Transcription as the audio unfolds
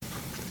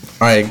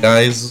Alright,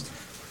 guys.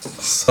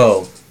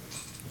 So,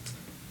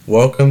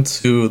 welcome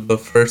to the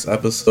first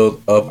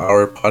episode of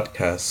our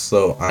podcast.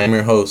 So, I'm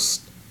your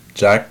host,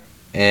 Jack,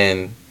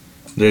 and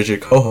there's your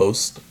co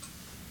host.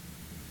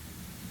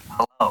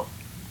 Hello,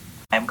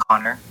 I'm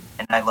Connor,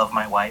 and I love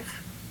my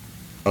wife.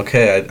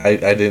 Okay, I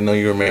didn't know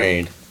you were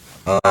married.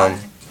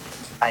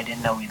 I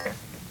didn't know either.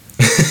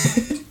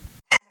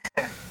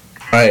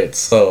 Alright,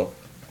 so,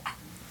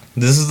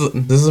 this is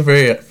the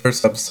very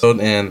first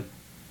episode, and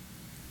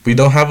we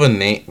don't have a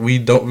name. We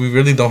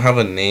really don't have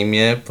a name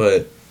yet,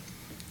 but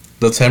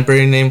the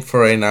temporary name for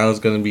right now is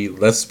gonna be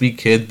Let's Be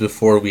Kids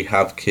Before We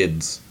Have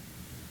Kids.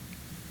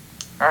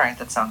 Alright,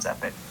 that sounds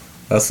epic.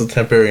 That's the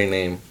temporary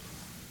name.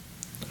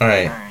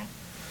 Alright. Alright.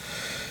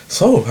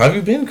 So, how have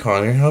you been,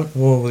 Connor?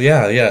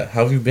 Yeah.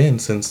 How have you been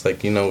since,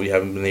 we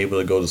haven't been able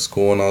to go to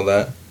school and all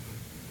that?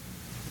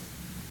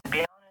 To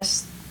be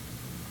honest,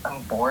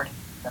 I'm bored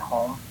at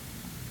home.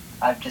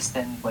 I've just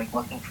been,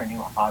 looking for new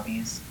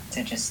hobbies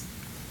to just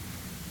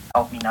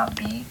help me not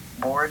be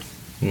bored.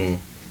 I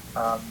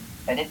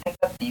did pick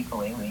up the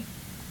ukulele.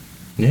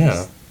 Yeah.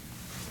 Just,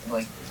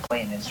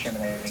 play an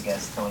instrument, I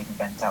guess, to,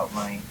 vent out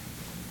my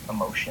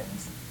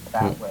emotions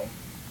that way.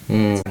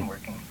 It's been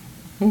working.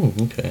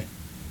 Okay.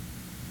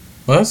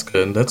 Well, that's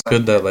good. That's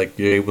good that,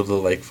 you're able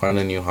to, find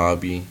a new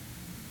hobby.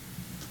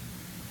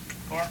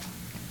 Yeah.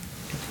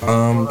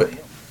 But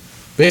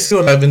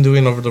basically what I've been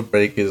doing over the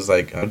break is,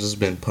 I've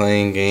just been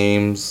playing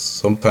games,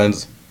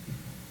 sometimes,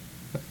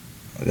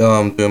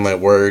 doing my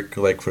work,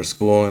 for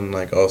school, and,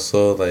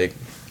 also, I've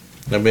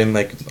been,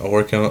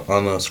 working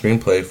on a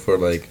screenplay for,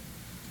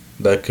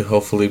 that could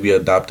hopefully be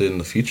adapted in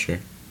the future.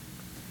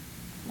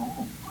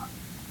 Ooh,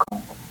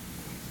 cool.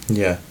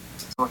 Yeah.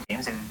 So what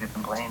games have you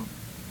been playing?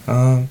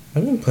 I've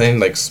been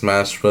playing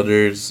Smash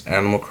Brothers,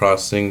 Animal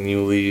Crossing,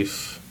 New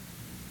Leaf.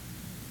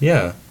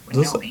 Yeah.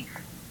 New Leaf?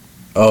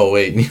 Oh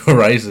wait, New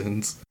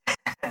Horizons.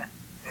 I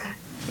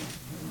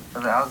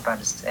was about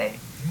to say.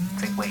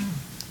 It's wait.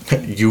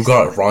 You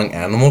got wrong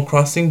Animal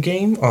Crossing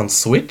game on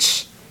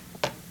Switch?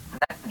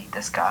 That need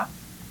this guy.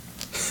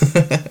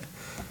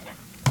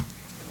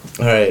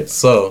 Alright,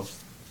 so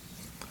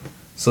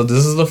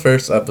this is the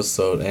first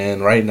episode,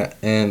 and right now,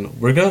 and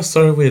we're gonna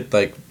start with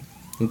the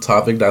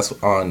topic that's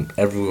on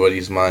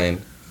everybody's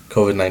mind,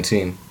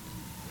 COVID-19.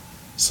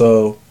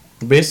 So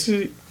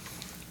basically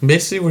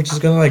we're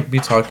just gonna be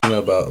talking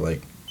about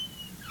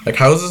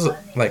how's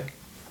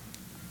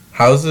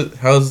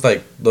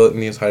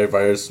the entire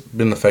virus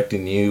been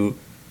affecting you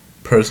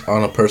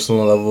on a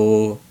personal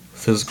level,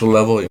 physical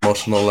level,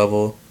 emotional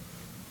level.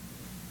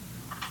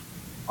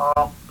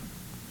 Well,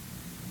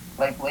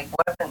 what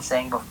I've been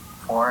saying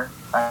before,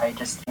 I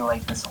just feel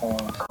like this whole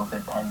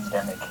COVID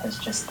pandemic has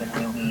just been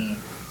really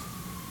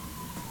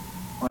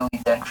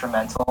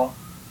detrimental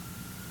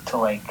to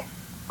my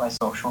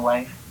social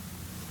life,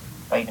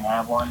 if I even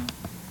have one.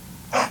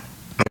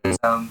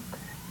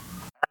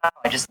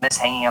 I just miss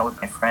hanging out with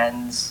my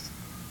friends.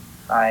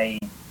 In a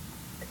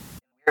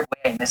weird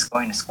way, I miss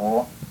going to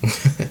school.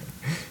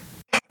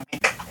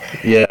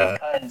 Yeah.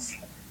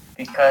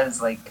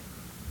 Because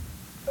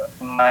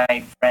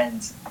my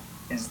friends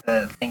is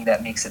the thing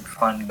that makes it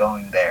fun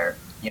going there,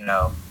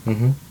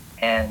 Mm-hmm.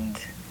 And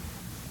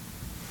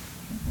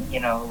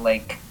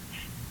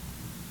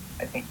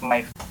I think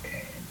my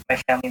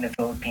family in the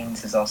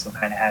Philippines is also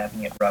kind of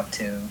having it rough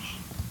too,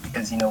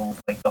 because the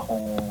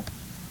whole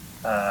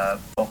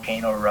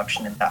volcano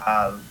eruption in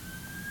Taal.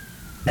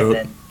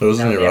 There was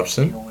an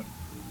eruption?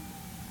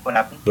 What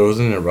happened? There was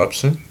an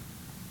eruption?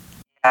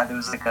 Yeah, there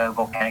was a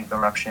volcanic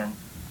eruption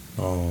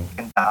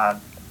in Taal.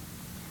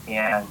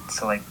 Yeah,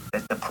 so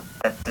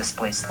that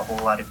displaced a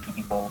whole lot of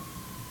people.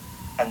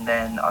 And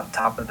then on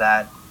top of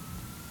that,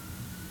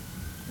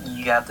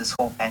 you got this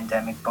whole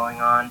pandemic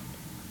going on.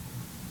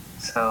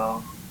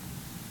 So,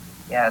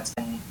 yeah, it's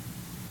been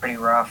pretty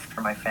rough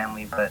for my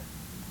family, but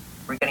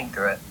we're getting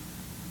through it.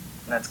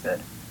 And that's good.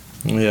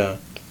 Yeah.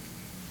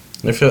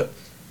 I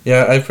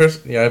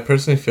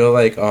personally feel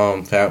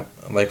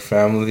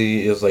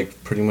family is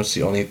pretty much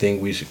the only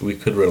thing we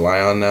could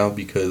rely on now,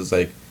 because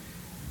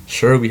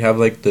sure, we have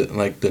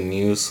the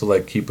news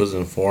to keep us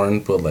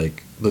informed, but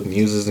the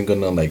news isn't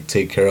gonna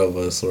take care of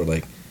us or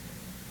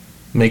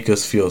make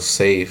us feel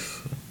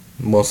safe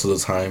most of the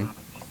time.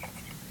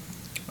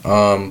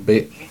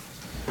 But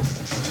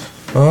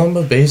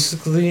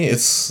basically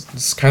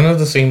it's kind of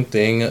the same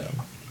thing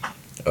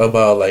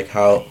about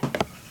how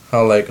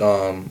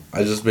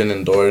I just been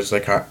indoors. I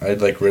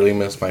really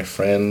miss my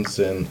friends,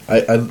 and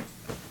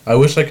I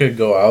wish I could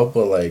go out,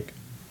 but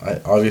I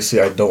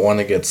don't want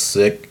to get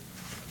sick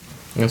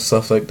and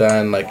stuff like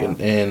that. And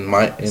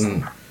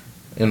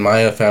in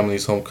my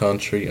family's home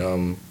country,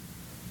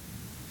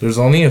 there's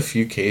only a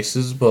few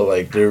cases,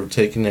 but they're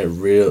taking it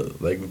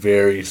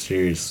very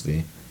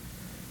seriously.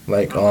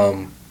 They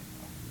have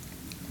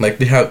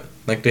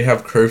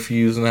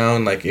curfews now,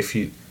 and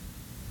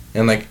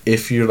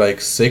if you're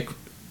sick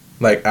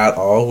at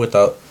all,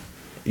 without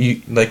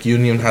you you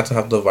don't even have to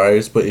have the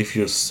virus, but if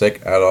you're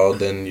sick at all,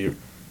 then you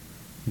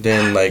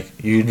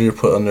either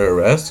put under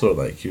arrest, or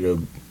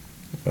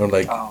or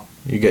like Oh,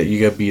 you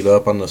get beat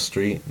up on the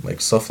street,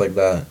 like stuff like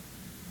that.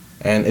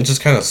 And it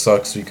just kind of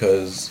sucks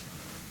because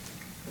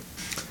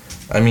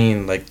I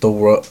mean, like the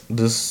world.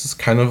 This is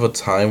kind of a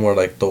time where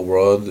like the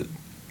world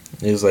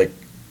is like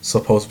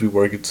supposed to be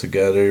working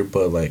together,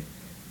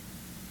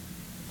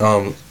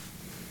 um,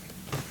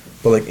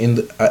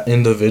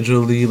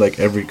 individually, like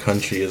every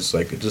country is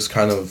like just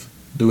kind of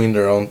doing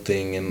their own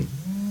thing and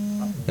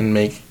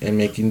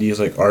making these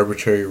like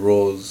arbitrary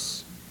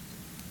rules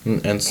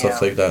and stuff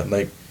yeah. like that.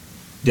 Like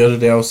the other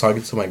day, I was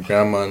talking to my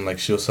grandma and like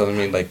she was telling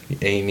me like,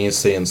 hey, you need to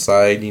stay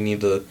inside. You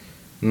need to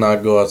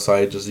not go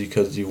outside just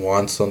because you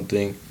want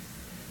something.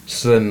 She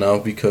said no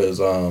because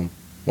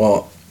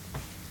well,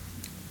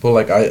 but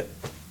like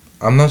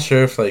I'm not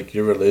sure if like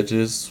you're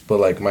religious, but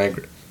like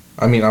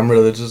I mean I'm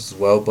religious as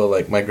well, but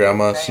like my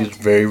grandma, I she's am too.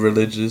 very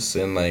religious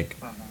and like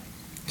Mhm.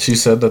 she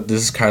said that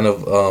this is kind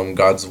of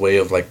God's way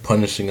of like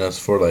punishing us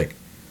for like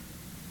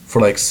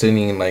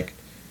sinning like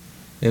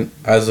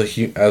as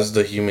as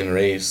the human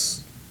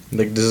race.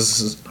 Like this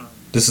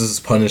is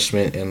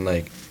punishment and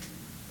like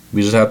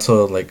we just have to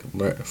like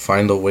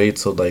find a way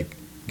to like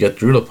get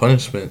through the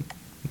punishment.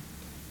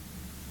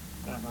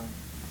 Mhm.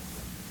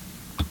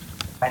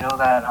 I know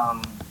that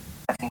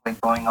I think like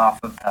going off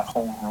of that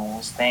whole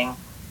rules thing,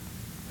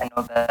 I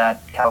know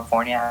that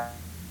California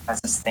has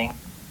this thing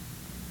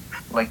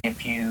like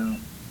if you'll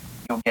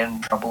get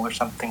in trouble or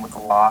something with the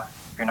law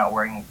if you're not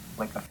wearing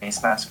like a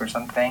face mask or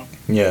something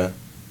Yeah.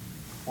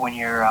 when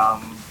you're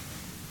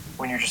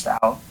when you're just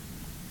out.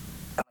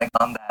 And like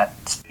on that,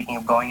 speaking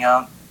of going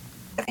out,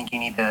 I think you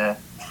need to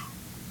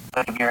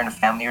like if you're in a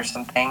family or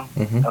something,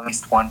 Mhm. at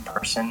least one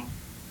person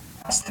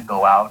has to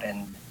go out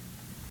and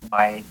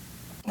buy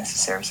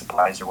necessary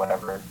supplies or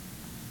whatever.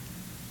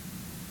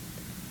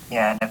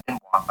 Yeah, and I've been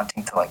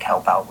wanting to like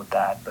help out with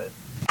that, but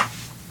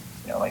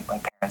like my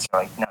parents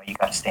are like, no, you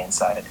got to stay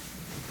inside.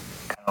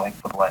 Kind of like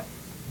with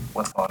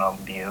what's going on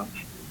with you.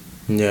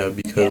 Yeah, Yeah,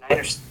 because I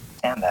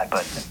understand that,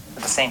 but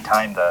at the same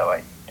time, though,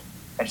 I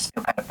just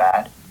feel kind of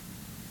bad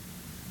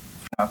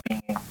for not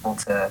being able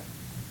to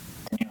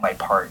do my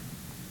part,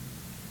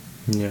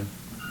 yeah.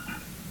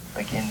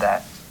 like in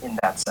that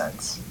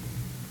sense.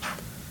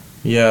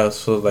 Yeah,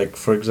 so like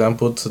for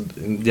example, to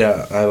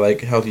yeah, I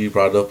like how you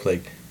brought up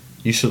like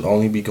you should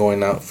only be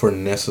going out for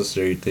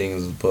necessary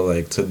things, but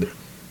like to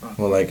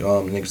well Mm-hmm. like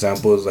an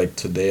example is like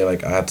today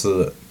like I had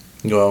to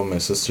go out with my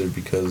sister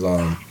because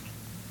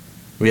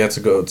we had to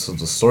go to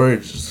the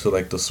storage to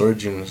like the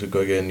storage unit to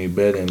go get a new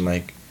bed and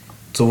like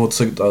to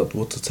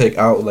take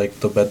out like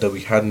the bed that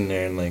we had in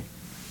there and like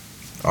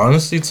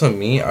honestly to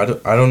me I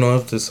don't know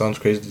if this sounds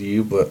crazy to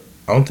you but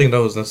I don't think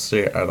that was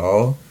necessary at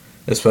all,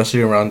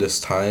 especially around this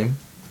time.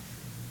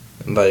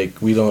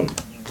 Like we don't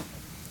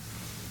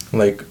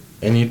like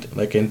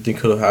anything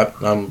could have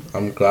happened.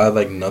 I'm glad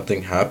like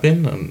nothing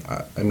happened, and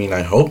I mean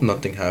I hope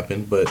nothing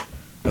happened. But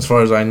as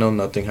far as I know,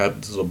 nothing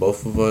happened to the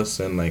both of us,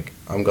 and like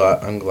I'm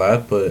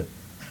glad. But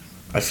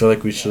I feel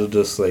like we Yeah, should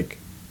just like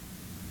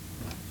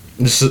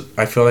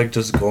I feel like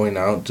just going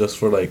out just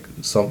for like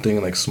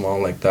something like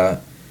small like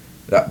that.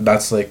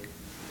 That's like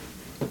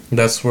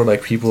that's where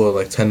like people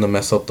like tend to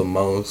mess up the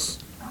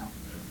most.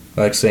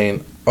 Like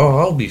saying, "Oh,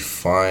 I'll be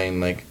fine."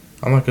 Like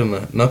I'm not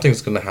gonna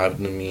nothing's gonna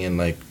happen to me, and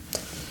like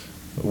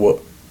what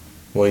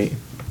wait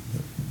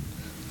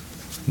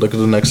look at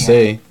the next yeah.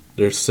 day,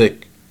 they're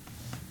sick.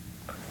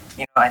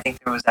 I think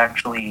there was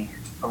actually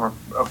a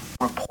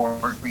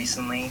report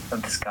recently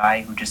of this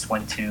guy who just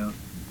went to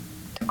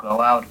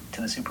go out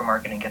to the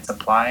supermarket and get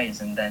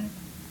supplies, and then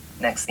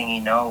next thing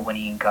you know, when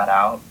he got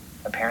out,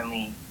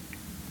 apparently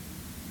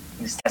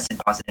he was tested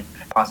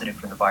positive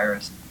for the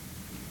virus.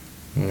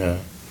 Yeah.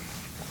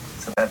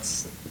 So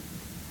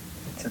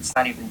so it's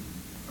not even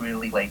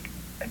really like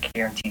a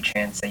guaranteed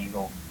chance that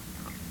you'll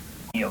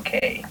be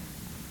okay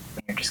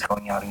when you're just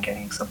going out and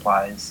getting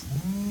supplies.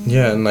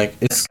 Yeah, and like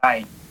This it's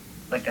guy,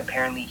 like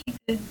apparently he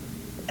did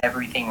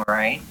everything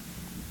right,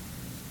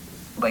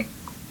 like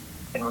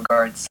in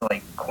regards to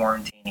like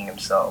quarantining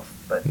himself,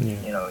 but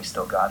yeah. he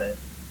still got it.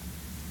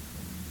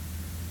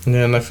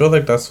 Yeah, and I feel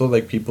like that's what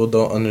like people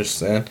don't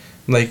understand.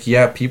 Like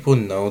yeah, people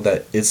know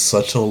that it's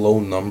such a low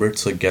number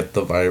to get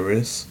the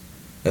virus,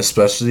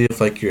 especially if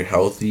like you're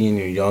healthy and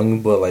you're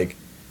young, but like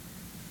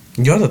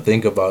you gotta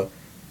think about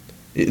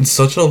it's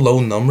such a low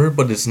number,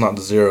 but it's not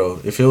zero.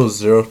 If it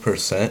was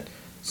 0%,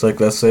 so like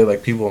let's say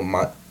like people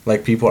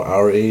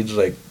our age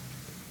like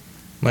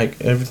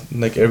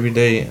every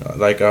day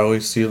like I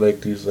always see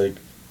like these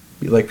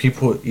like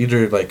people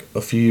either like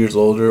a few years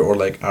older or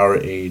like our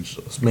age,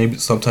 maybe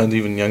sometimes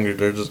even younger.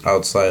 They're just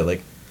outside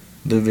like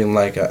living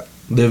like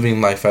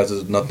living life as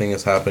if nothing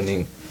is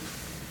happening,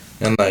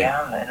 and like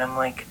Yeah, and I'm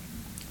like,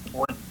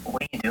 what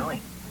are you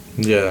doing?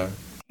 yeah,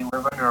 You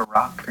live under a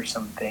rock or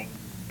something.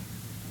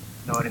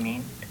 Know what I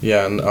mean?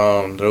 yeah,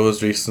 and there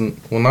was recent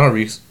well not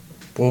recent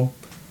well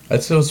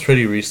I'd say it was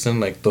pretty recent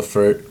like the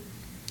first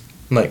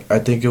like I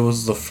think it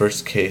was the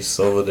first case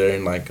over there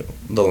in like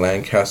the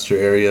Lancaster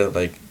area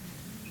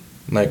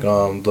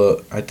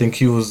the I think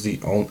he was the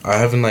only I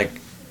haven't like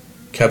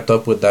kept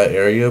up with that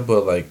area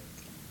but like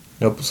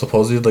Yep,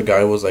 supposedly the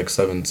guy was like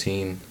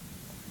 17,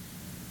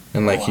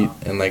 and Oh like wow.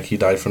 he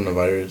died from the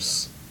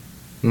virus.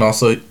 And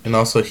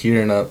also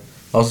here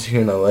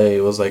in LA,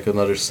 it was like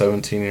another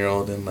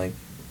 17-year-old, and like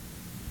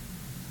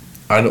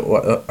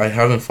I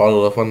haven't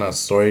followed up on that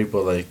story,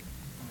 but like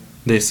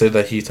they said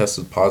that he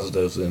tested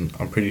positive, and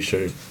I'm pretty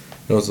sure it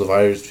was the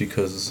virus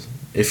because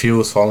if he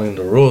was following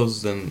the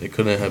rules, then it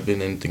couldn't have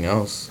been anything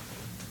else.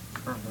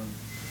 Hmm.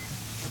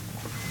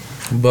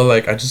 But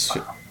like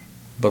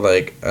but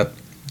like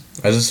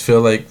I just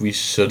feel like we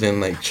shouldn't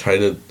like try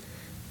to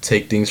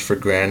take things for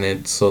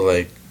granted. So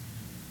like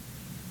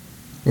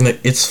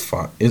it's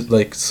fine. It's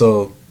like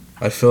so.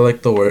 I feel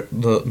like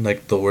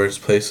the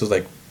worst places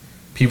like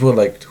people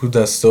like who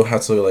that still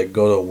have to like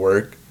go to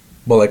work,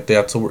 but like they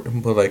have to work,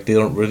 but like they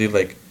don't really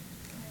like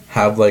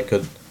have like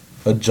a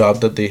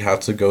job that they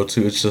have to go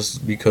to. It's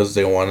just because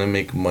they want to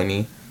make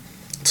money.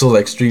 So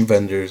like street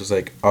vendors,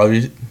 like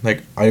obviously,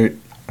 like I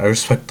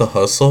respect the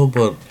hustle,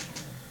 but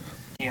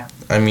Yeah.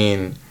 I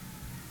mean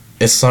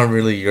it's not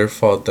really your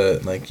fault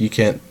that like you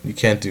can't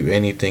do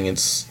anything.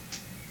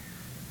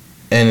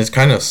 And it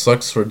kind of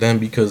sucks for them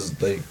because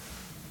like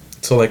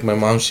so like my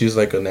mom she's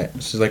like a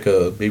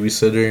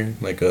babysitter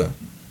like a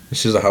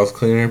she's a house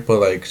cleaner but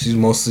like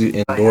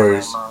Oh yeah, my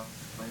indoors mom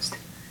was.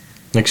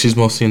 like she's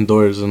mostly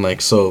indoors and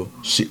like so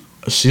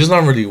she's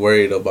not really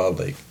worried about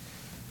like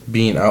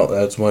being out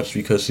as much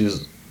because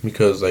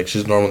like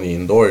she's normally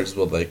indoors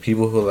but like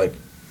people who like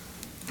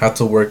have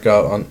to work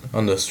out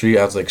on the street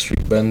as like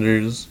street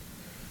vendors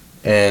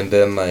and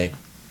then like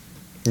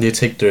they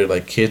take their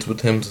like kids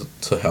with him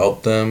to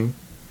help them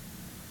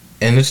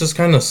and it just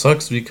kind of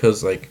sucks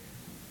because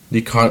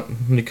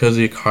because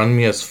the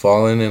economy has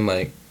fallen and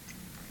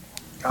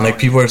Oh yeah. like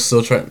people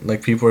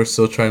are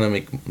still trying to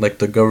make like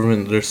the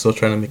government they're still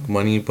trying to make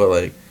money but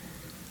like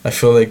I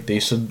feel like they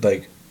should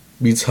like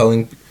be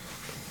telling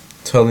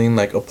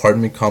like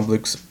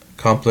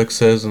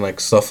complexes and like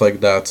stuff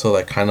like that to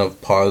like kind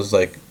of pause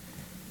like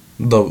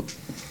the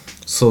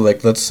so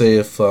like let's say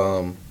if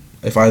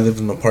I lived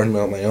in an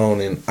apartment on my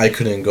own and I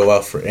couldn't go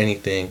out for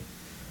anything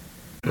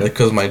like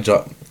because my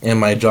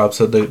job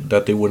said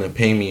that they wouldn't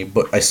pay me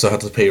but I still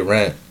had to pay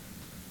rent.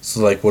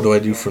 So like, what do I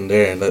do Yeah. from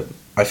there? And that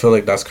I feel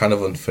like that's kind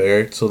of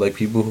unfair. So like,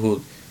 people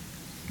who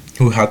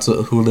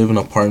live in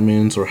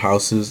apartments or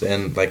houses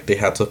and like they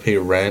had to pay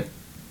rent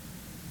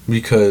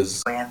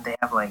because And they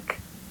have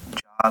like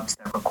jobs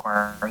that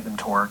require them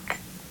to work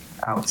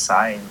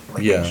outside,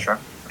 like yeah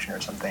construction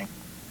or something.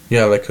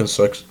 yeah like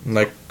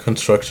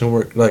construction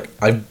work. Like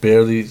I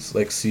barely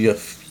like see a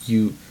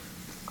few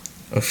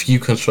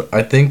construct.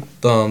 I think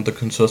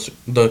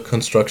the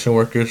construction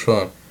workers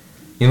from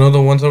you know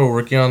the ones that were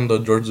working on the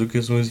George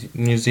Lucas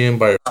Museum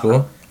by our Uh-huh.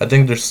 school. I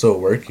think they're still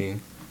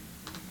working.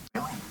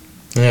 Really?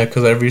 Yeah,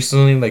 because I've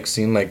recently like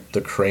seen like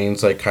the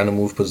cranes like kind of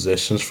move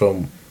positions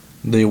from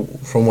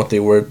what they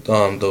were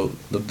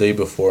the day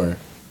before.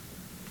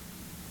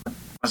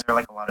 Was there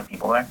like a lot of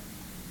people there?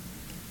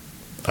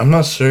 I'm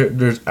not sure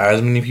there's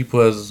as many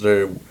people as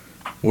there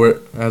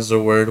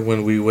were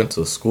when we went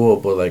to school,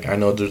 but like I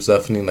know there's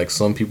definitely like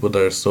some people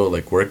that are still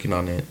like working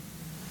on it.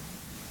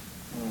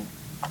 Mm,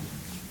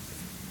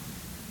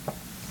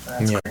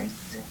 that's Yeah,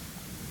 crazy.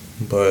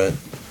 but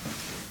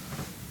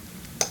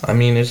I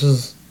mean it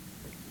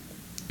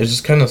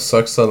just kind of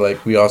sucks that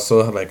like we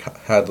also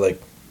had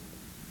like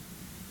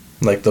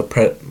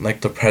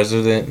the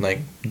president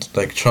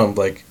like Trump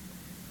like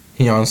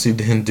he honestly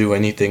didn't do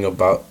anything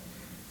about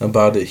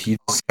it. He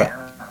Oh just got,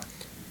 yeah.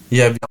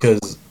 yeah It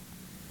because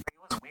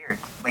was weird.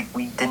 Like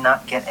we did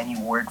not get any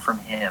word from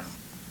him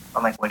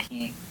on like what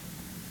he,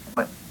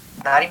 but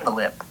not even a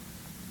lip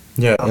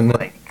yeah of and then,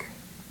 like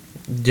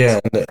this yeah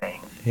and whole then,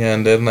 thing. yeah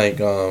and then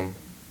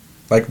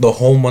like the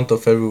whole month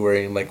of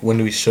February like when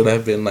we should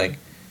have been like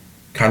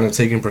kind of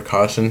taking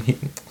precaution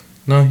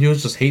he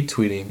was just hate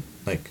tweeting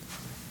like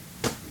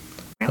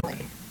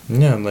Really?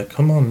 yeah I'm like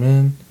come on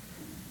man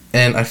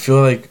and I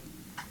feel like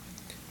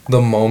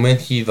the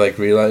moment he like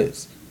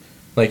realized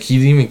like he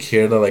didn't even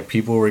care that like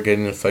people were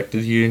getting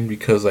infected here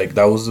because like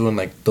that was when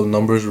like the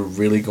numbers were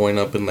really going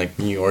up in like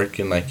New York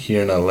and like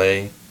here in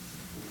LA.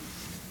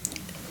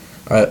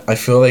 I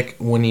feel like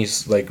when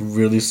he's like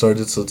really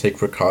started to take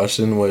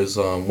precaution was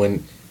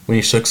when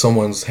he shook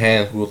someone's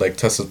hand who like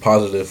tested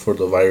positive for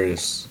the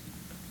virus.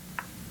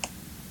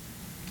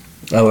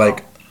 I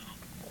like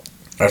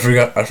Oh,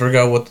 I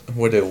forgot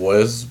what it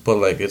was, but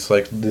like it's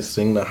like this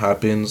thing that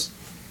happens,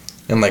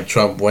 and like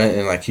Trump went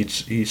and like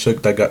he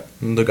shook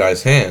the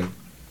guy's hand.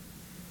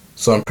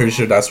 So I'm pretty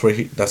sure that's where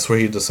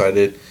he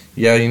decided,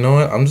 yeah, you know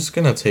what, I'm just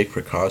gonna take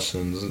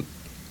precautions,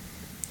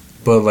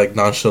 but like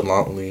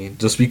nonchalantly,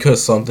 just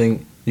because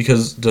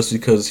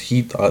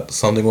he thought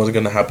something was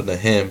gonna happen to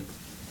him.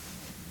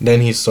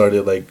 Then he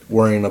started like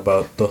worrying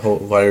about the whole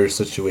virus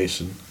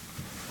situation.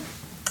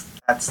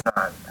 that's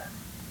not.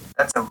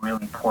 That's a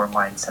really poor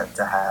mindset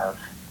to have.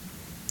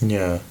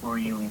 Yeah.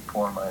 Really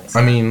poor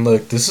I mindset. mean,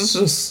 look, this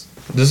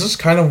is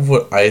kind of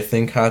what I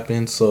think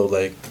happened. So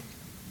like,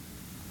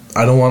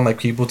 I don't want like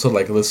people to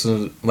like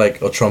listen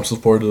like a Trump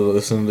supporter to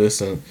listen to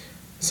this and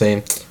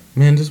saying,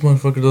 Man, this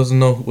motherfucker doesn't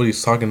know what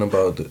he's talking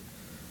about. They're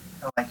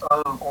like,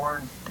 oh,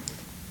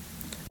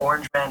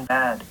 Orange Man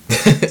bad.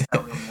 It's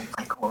not really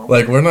like woke.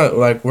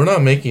 We're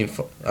not making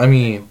fun. I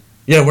mean,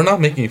 yeah, we're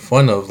not making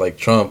fun of like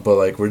Trump, but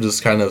like we're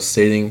just kind of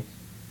stating.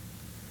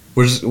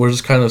 We're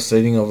just kind of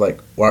stating of like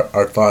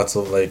our thoughts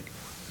of like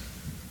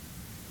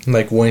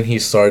when he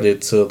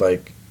started to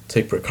like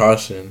take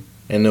precaution,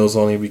 and it was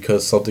only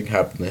because something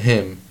happened to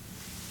him.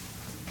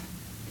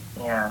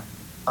 Yeah.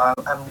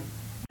 I'm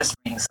just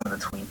reading some of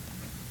the tweet,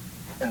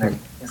 and then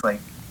he's like,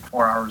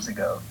 4 hours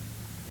ago,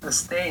 the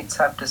states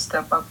have to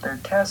step up their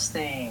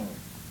testing.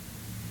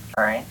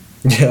 All right.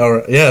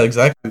 Yeah, yeah,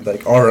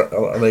 exactly.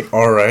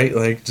 All right,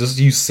 like just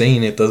you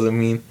saying it doesn't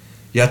mean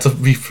you have to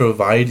be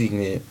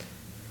providing it.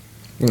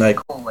 Like,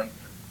 Cool.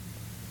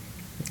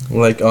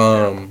 like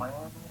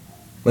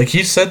like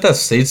he said that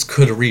states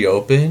could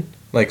reopen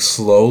like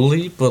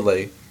slowly, but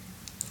like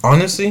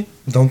honestly,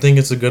 don't think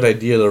it's a good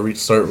idea to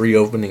start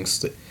reopening,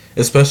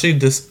 especially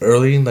this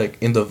early like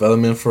in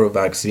development for a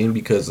vaccine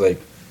because like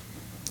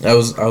I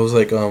was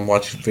like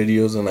watching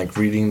videos and like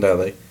reading that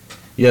like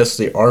yes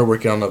they are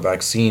working on a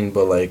vaccine,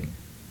 but like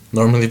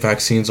normally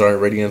vaccines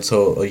aren't ready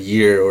until a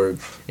year or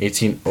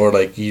 18 or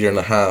like a year and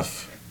a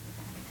half.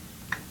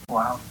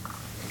 Wow.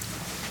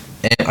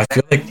 And I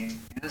feel like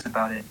News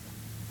about it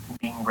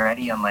being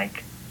ready on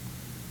like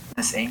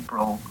this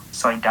April,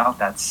 so I doubt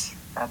that's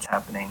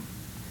happening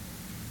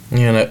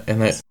yeah,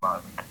 this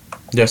month.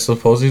 yeah,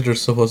 supposedly there's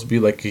supposed to be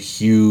like a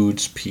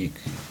huge peak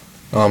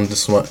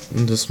this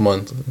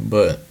month,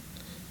 but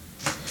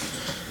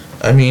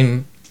I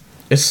mean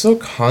it's so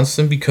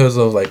constant because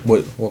of like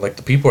what like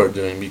the people are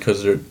doing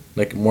because they're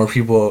like more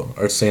people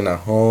are staying at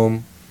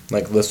home,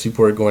 like less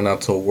people are going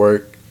out to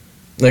work.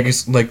 Like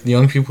it's like the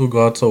young people who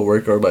go out to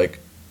work are like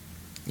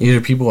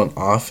either people in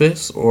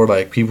office or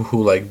like people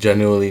who like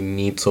genuinely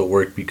need to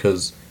work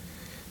because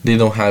they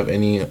don't have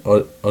any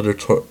other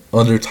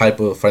type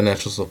of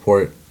financial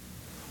support.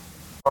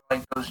 Or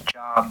like those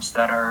jobs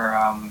that are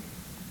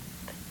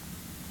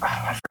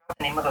I forgot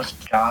the name of those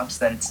jobs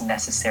that it's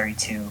necessary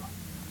to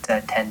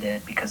attend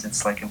it because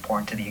it's like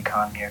important to the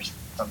economy or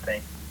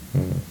something.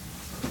 Mm.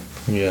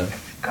 Yeah. I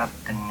forgot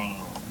the name.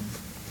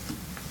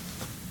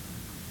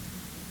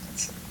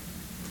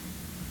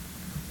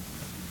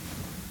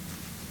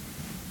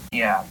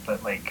 Yeah,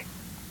 but like I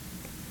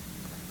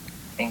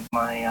think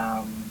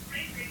my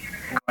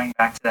going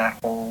back to that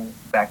whole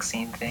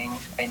vaccine thing,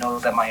 I know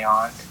that my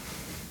aunt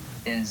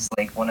is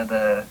like one of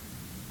the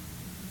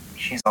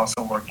she's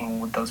also working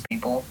with those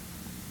people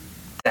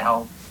to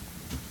help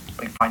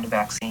like find a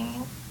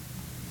vaccine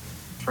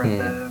for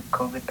the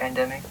COVID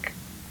pandemic.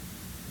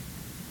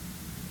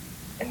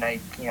 And I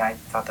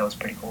thought that was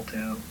pretty cool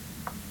too.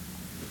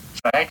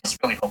 So I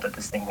just really hope that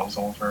this thing goes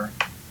over.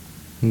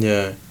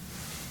 Yeah.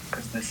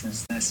 Because this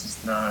is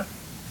not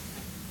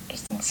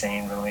just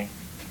insane, really.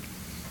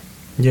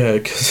 Yeah,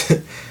 cause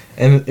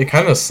and it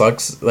kind of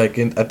sucks like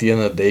at the end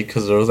of the day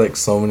because there was like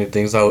so many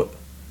things there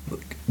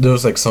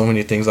was like so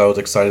many things I was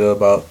excited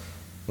about,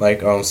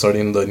 like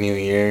starting the new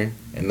year,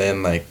 and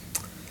then like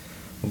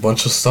a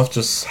bunch of stuff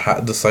just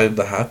decided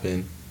to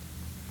happen.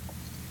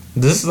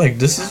 This is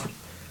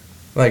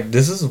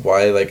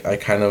why like I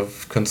kind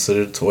of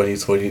considered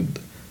 2020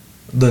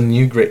 the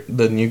new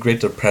Great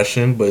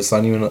Depression, but it's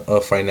not even a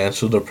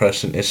financial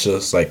depression. It's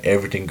just like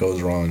everything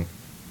goes wrong.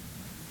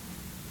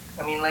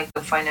 I mean, like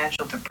the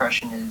financial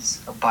depression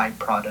is a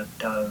byproduct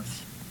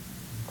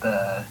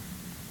the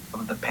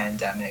of the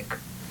pandemic.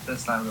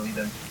 That's not really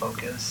the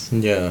focus.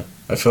 Yeah,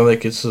 I feel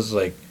like it's just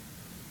like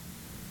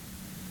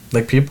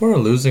people are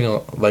losing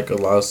like a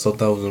lot of stuff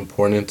that was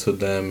important to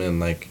them, and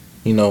like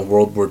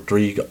World War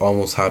III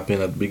almost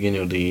happened at the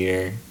beginning of the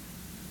year.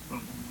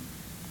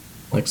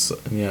 Like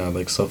yeah,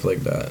 like stuff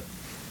like that.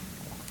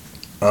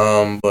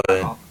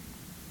 But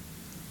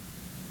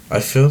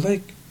I feel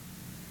like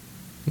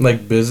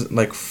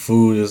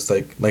food is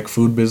like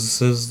food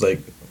businesses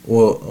like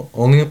well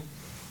only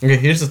okay.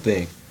 Here's the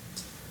thing.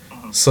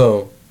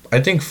 So I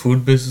think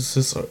food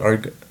businesses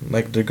are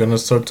like they're gonna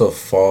start to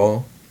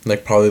fall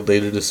like probably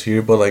later this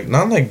year, but like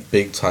not like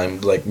big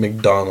time like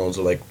McDonald's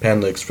or like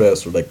Panda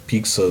Express or like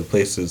pizza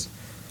places.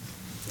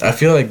 I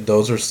feel like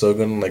those are still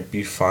gonna like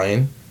be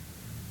fine,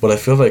 but I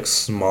feel like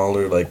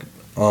smaller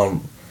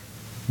um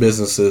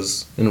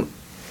businesses and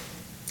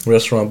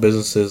restaurant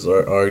businesses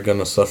are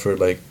gonna suffer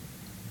like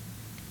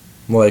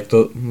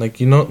the like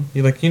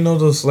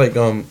those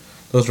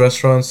those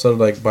restaurants that are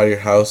like by your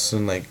house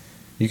and like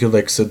you could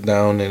like sit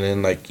down and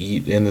then like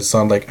eat and it's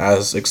not like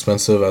as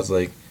expensive as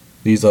like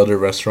these other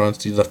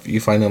restaurants you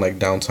find in like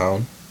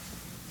downtown.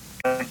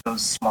 Like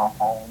those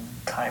small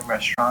time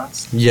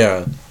restaurants.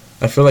 Yeah,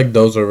 I feel like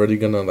those are already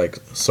gonna like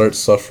start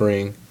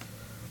suffering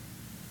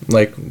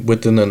like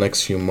within the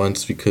next few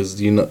months because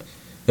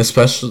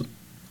especially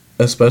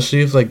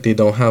especially if like they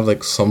don't have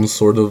like some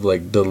sort of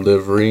like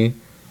delivery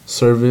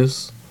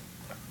service.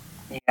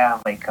 Yeah,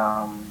 like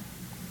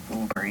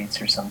Uber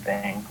Eats or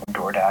something, or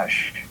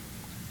DoorDash.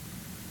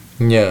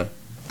 Yeah,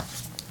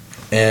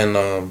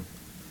 and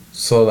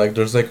so like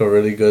there's like a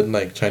really good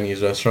like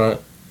Chinese restaurant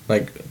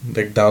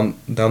like down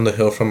the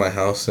hill from my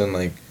house, and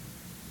like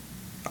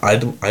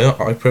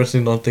I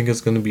personally don't think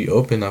it's gonna be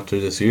open after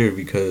this year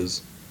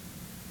because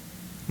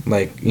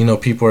like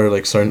people are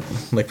like starting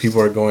like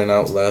people are going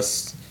out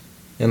less,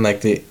 and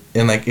like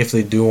if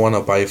they do want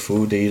to buy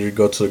food, they either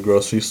go to the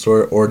grocery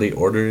store or they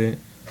order it.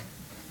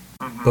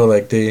 Hmm. But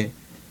like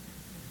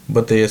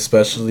they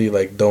especially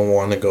like don't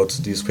want to go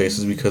to these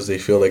places because they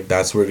feel like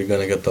that's where they're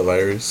gonna get the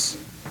virus.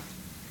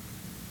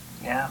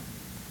 Yeah,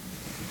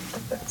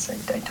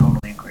 I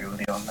totally agree with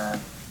you on that.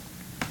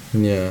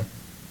 Yeah.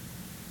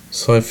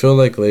 So I feel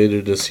like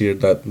later this year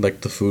that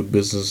like the food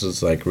business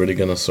is like really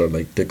gonna start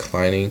like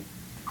declining.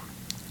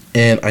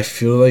 And I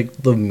feel like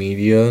the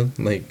media,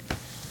 like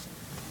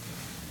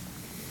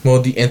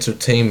well the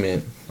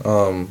entertainment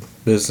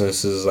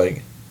business is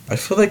like I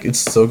feel like it's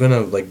still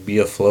gonna like be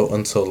afloat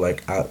until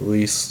like at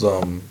least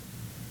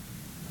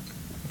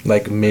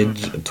like mid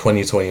Hmm.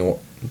 2021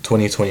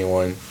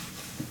 2021.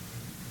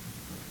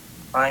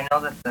 I know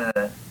that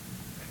the.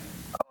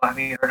 Oh, have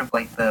you heard of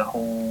like the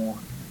whole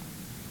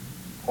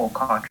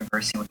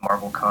controversy with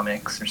Marvel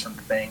Comics or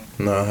something?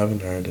 No, I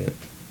haven't heard it.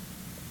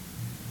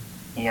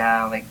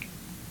 Yeah, like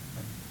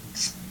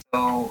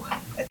so.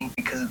 I think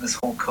because of this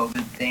whole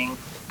COVID thing,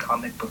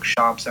 comic book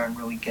shops aren't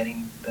really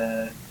getting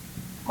the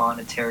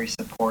monetary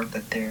support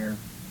that they're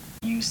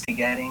used to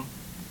getting.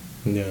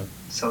 Yeah.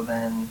 So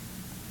then,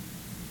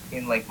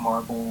 in like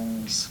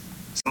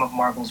some of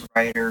Marvel's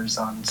writers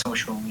on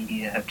social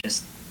media have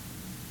just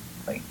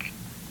like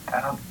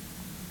I don't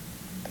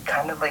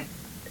kind of like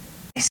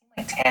they seem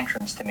like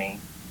tantrums to me,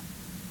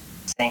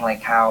 saying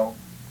like how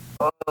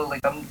oh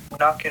like I'm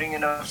not getting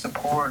enough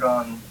support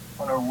on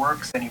our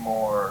works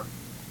anymore,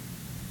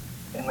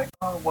 and like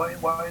oh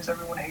why is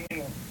everyone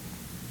hating,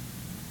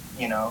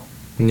 you know?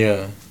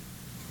 Yeah.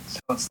 So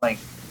it's like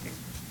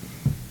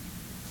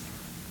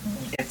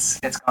it's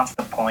gone to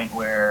the point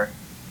where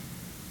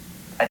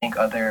I think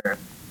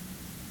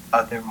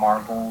other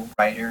Marvel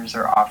writers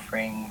are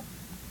offering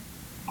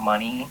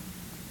money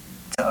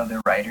to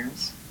other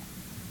writers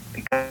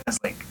because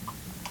like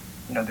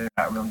they're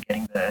not really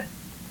getting the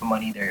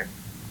money they're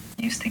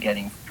used to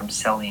getting from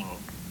selling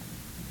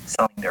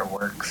their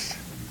works.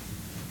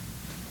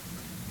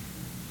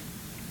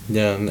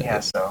 Yeah, Yeah,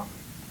 so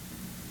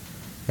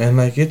and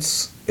like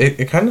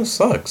it kind of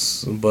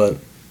sucks, but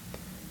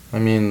I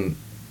mean,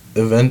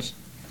 event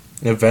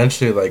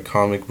eventually like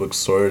comic book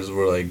stores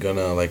were like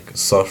gonna like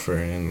suffer,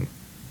 and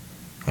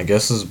I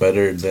guess it's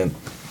better than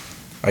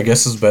I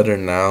guess it's better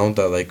now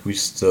that like we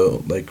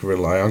still like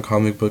rely on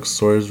comic book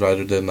stores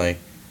rather than like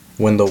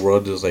when the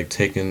world is like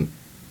taken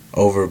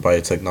over by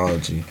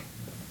technology.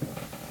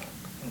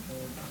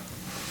 mhm.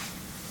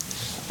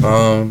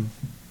 Um,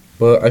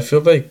 but I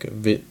feel like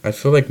I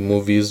feel like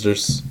movies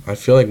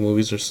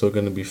are still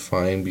gonna be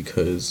fine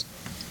because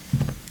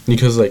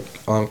like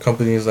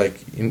companies like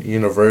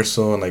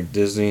Universal and like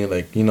Disney,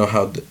 like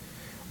how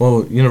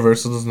well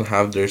Universal doesn't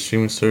have their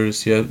streaming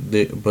service yet,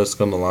 but it's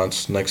gonna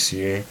launch next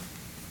year.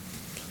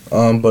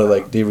 But Uh,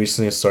 like they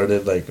recently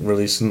started like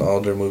releasing all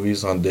their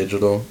movies on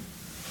digital.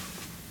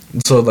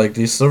 So like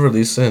they still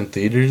release it in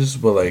theaters,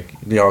 but like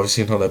they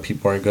obviously know that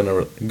people aren't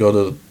gonna go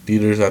to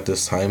theaters at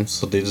this time,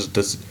 so they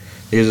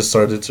just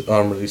started to,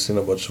 releasing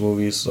a bunch of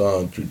movies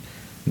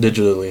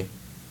digitally.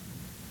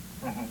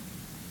 mhm.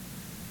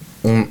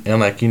 And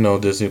like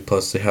Disney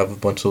Plus, they have a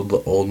bunch of the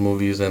old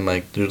movies, and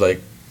like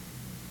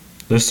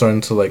they're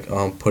starting to like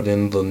put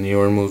in the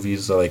newer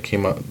movies that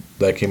came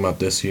out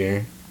this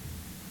year.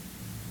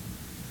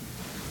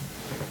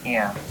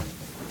 Yeah.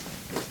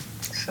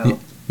 Y- So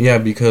Yeah,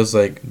 because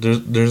like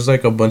there's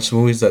like a bunch of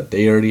movies that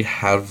they already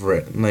have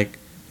like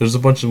there's a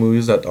bunch of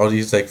movies that all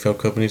these like film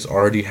companies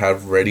already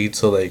have ready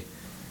to like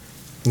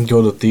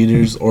go to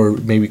theaters or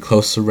maybe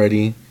close to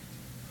ready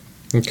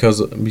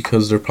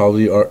because they're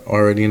probably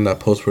already in that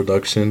post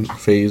production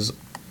phase.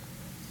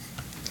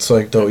 So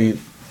like they'll eat.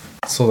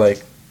 So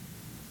like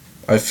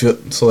I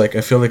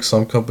feel like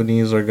some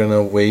companies are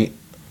gonna wait.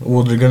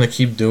 Well, they're gonna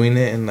keep doing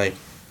it and like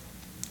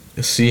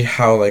see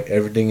how like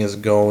everything is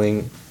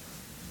going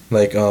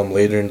like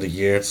later in the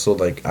year. So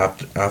like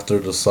after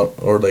the summer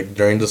or like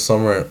during the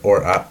summer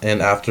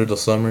and after the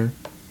summer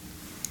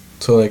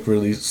to like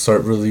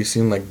start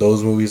releasing like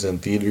those movies in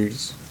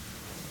theaters.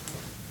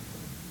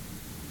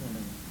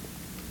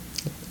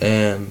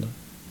 And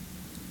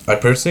I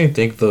personally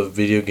think the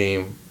video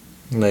game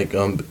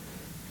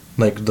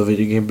like the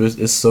video game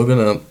business is still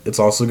gonna it's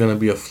also gonna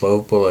be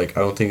afloat, but like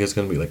I don't think it's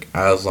gonna be like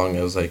as long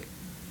as like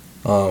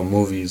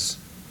movies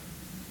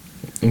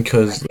I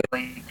because feel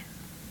like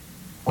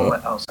uh,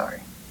 oh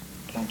sorry,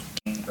 can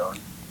keep going.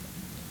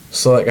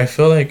 so like I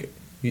feel like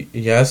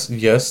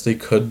yes they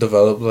could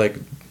develop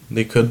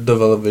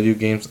video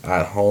games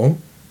at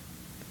home,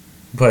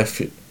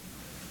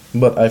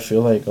 but I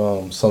feel like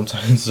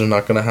sometimes they're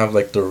not gonna have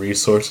like the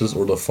resources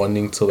or the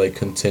funding to like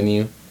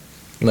continue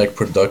like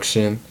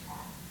production,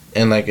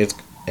 and like it's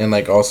and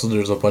like also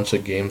there's a bunch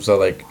of games that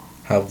like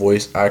have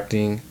voice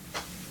acting,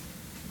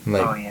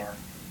 like Oh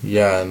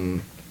yeah,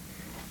 and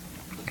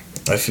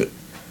I feel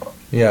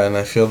yeah, and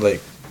I feel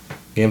like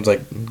games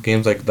like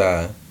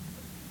that.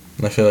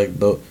 And I feel like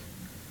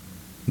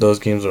those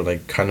games are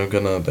like kind of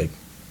gonna like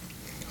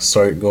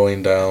start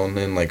going down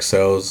in like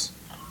sales.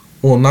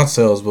 Well, not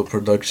sales, but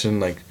production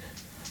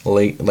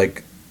late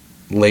like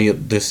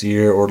late this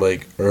year or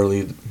like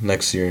early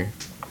next year.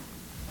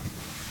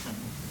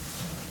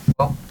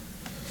 Well,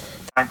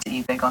 time to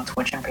eat big on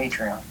Twitch and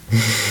Patreon.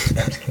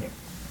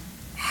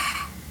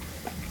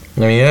 I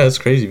mean, yeah, it's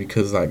crazy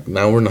because like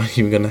now we're not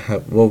even gonna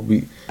have. Well,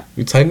 we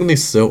technically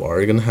still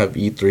are gonna have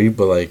E3,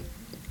 but like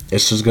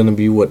it's just gonna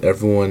be what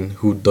everyone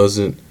who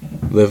doesn't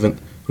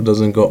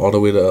go all the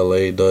way to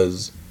LA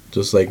does.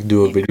 Just like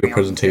do a video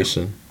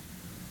presentation.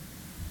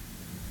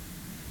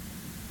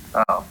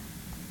 Oh,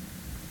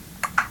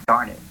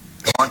 darn it!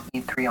 I want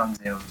E3 on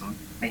Zoom.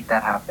 Make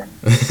that happen.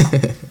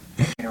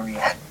 You know,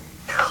 yeah.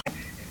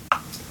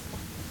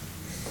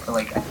 But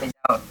like I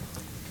doubt,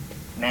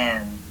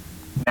 man.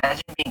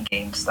 Imagine being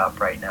GameStop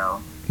right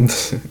now.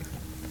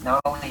 Not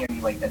only are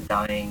you like a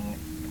dying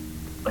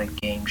like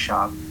game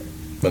shop,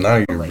 But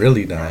now you're like,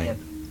 really dying.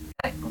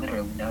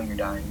 Literally, now you're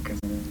dying because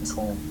of this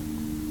whole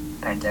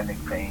pandemic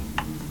thing.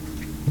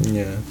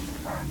 Yeah.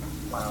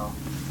 Wow.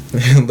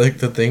 Like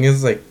the thing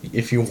is, like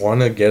if you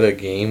want to get a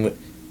game,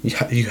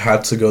 you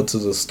have to go to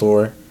the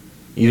store,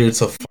 either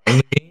to find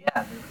the game,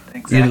 Yeah,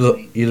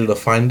 exactly. either to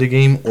find the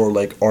game or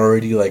like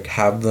already like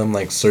have them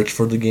like search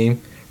for the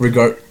game.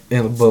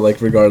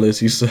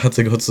 Regardless, you still have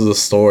to go to the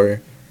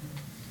store.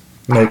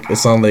 Like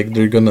it's not like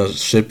they're gonna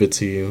ship it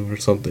to you or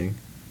something.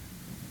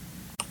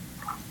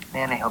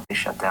 Man, I hope they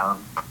shut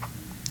down.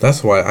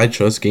 That's why I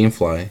trust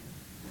GameFly.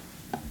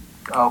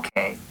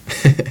 Okay.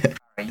 Alright,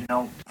 you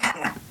know,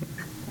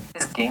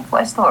 is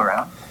GameFly still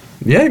around?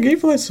 Yeah,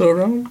 GameFly's still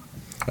around.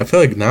 I feel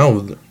like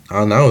now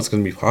it's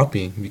gonna be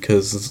popping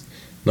because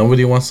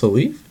nobody wants to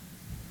leave,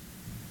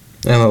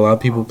 and a lot of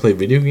people play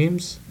video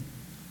games.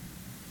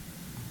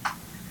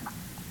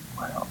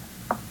 Wow.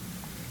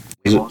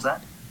 Wait, what was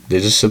that? They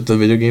just ship the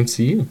video games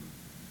to you.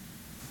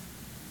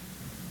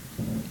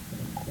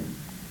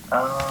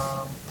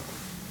 I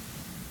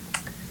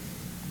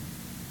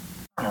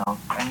don't know.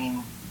 I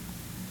mean,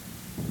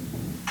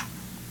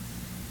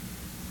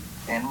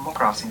 Animal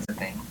Crossing's a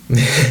thing.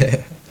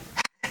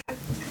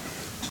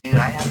 Dude,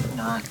 I have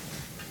not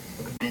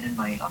been in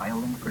my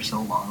island for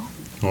so long.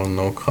 Oh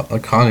no,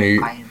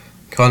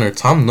 Connor,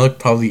 Tom Nook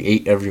probably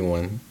ate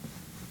everyone.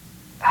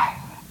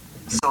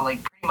 So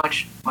like pretty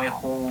much my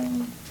whole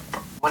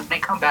when I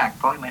come back,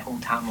 probably my whole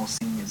town will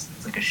see me as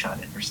like a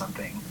shut-in or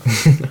something.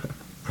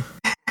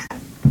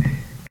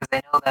 Because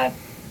I know that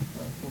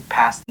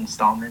past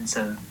installments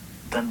have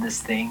done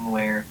this thing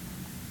where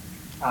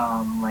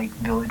like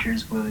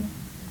villagers would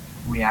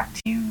react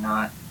to you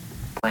not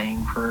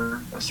playing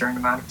for a certain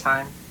amount of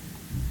time.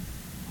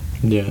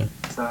 Yeah.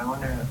 So I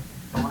wonder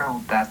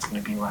what that's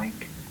gonna be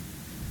like.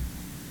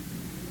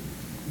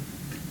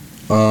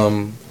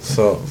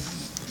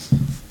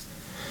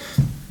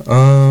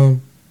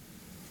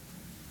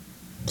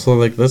 So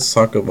like let's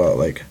talk about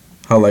like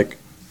how like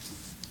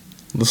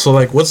so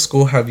like what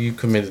school have you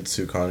committed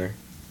to, Connor?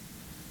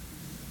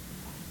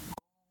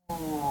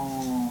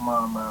 Ooh,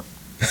 mama.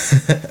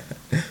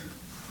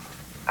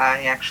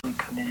 I actually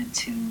committed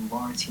to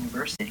Lawrence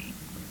University.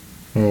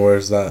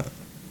 Where's that?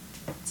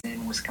 It's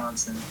in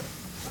Wisconsin.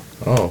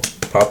 Oh,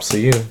 props to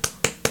you.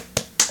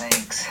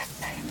 Thanks.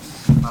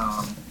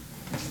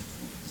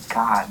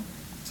 God.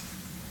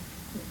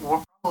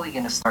 We're probably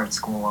gonna start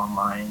school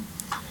online.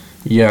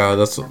 Yeah,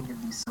 that's I'm gonna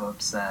be so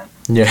upset.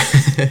 yeah.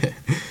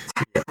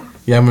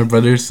 Yeah, my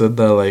brother said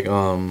that like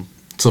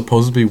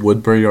supposedly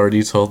Woodbury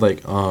already told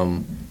like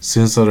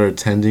students that are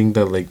attending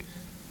that like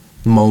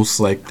most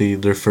likely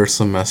their first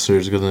semester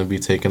is gonna be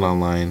taken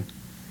online.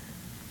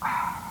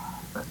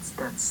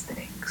 That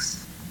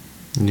stinks.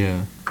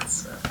 Yeah. That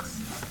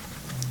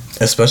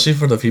sucks. Especially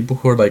for the people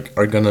who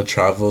are gonna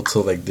travel to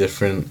like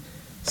different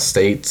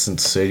states and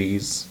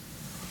cities.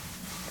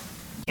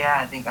 Yeah,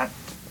 I think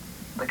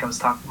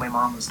my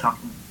mom was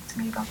talking to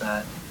me about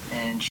that,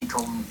 and she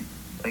told me,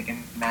 like,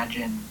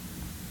 imagine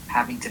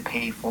having to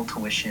pay full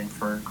tuition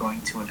for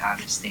going to an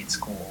out-of-state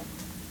school,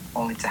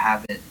 only to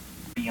have it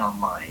be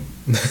online.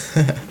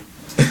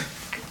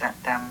 that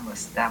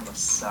must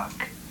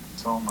suck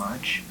so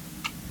much.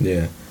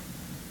 Yeah.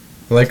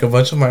 Like a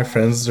bunch of my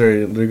friends,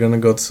 they're gonna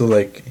go to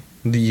like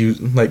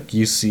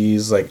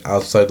UCs like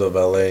outside of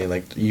LA,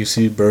 like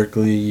UC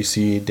Berkeley,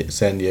 UC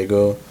San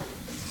Diego.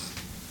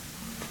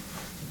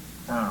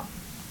 Oh,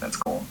 that's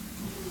cool.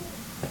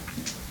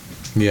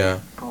 Yeah.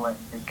 But what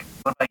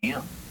about you?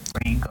 Where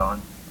are you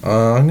going?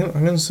 I'm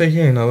gonna stay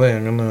here in LA.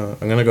 I'm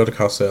gonna go to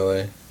Cal State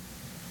LA.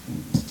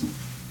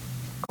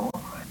 Cool.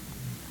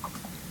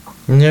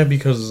 Yeah,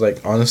 because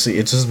like honestly,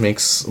 it just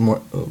makes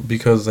more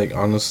because like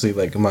honestly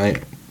like I'm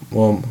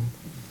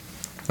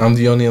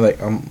the only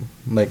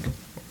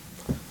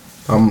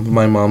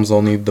my mom's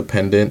only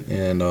dependent,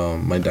 and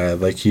my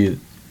dad he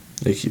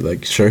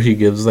sure he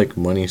gives like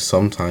money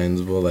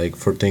sometimes, but like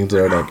for things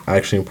that are like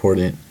actually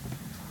important,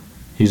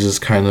 he's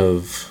just kind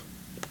of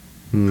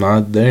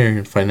not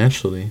there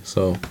financially.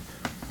 So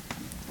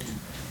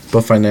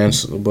but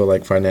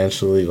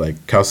financially,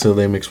 like Cal State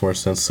LA makes more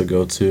sense to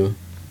go to.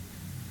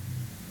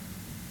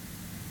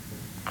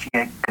 Did you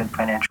get good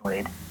financial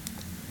aid?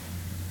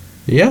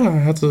 Yeah, I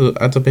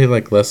had to pay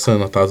like less than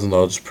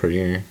 $1,000 per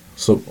year.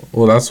 So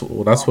that's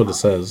what it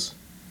says.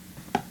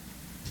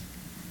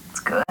 It's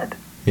good.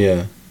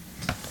 Yeah,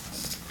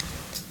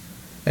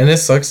 and it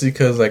sucks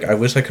because like I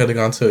wish I could have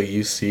gone to a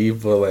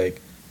UC, but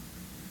like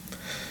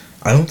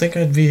I don't think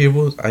I'd be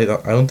able. I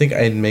don't think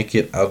I'd make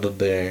it out of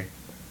there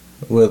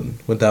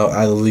without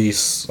at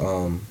least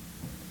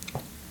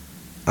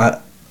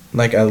at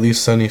like at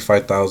least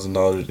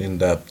 $75,000 in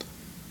debt.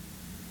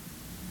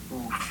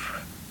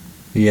 Oof.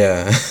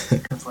 Yeah.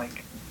 Because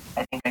like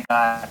I think I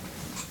got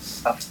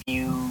a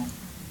few.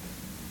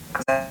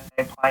 Because I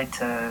applied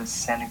to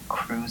Santa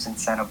Cruz and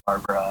Santa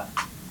Barbara,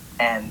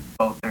 and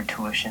both their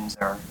tuitions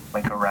are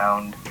like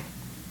around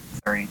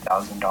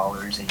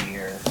 $30,000 a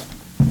year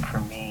for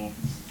me.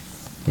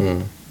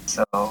 Mm.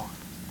 So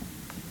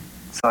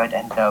I'd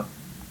end up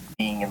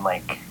being in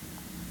like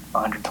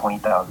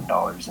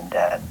 $120,000 in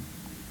debt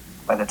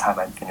by the time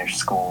I'd finished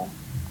school.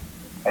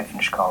 I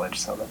finished college,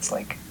 so that's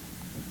like,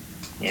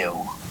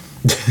 ew.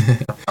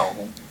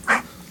 No.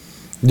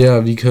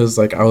 Yeah, because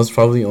like I was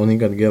probably only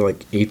gonna get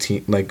like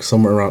 18, like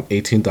somewhere around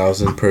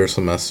 18,000 per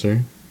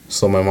semester.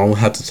 So my mom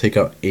had to take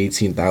out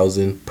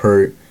 18,000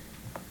 per.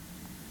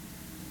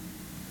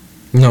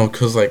 No,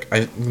 cause like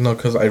I no,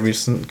 cause I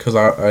recent, cause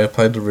I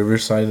applied to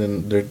Riverside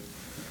and their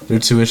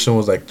tuition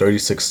was like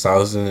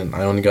 36,000 and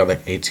I only got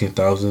like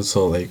 18,000.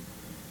 So like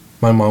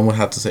my mom would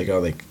have to take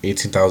out like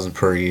 18,000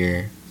 per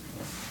year.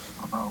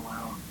 Oh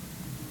wow!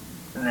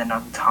 And then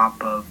on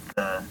top of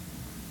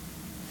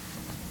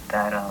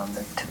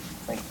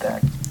like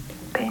that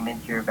payment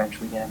you're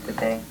eventually gonna have to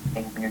pay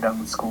when you're done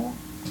with school.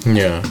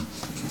 Yeah.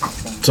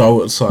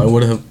 So I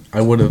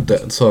would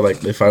have so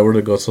like if I were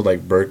to go to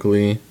like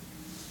Berkeley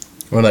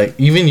or like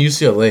even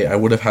UCLA, I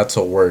would have had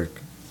to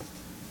work.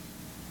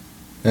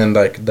 And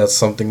like that's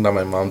something that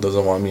my mom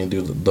doesn't want me to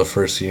do the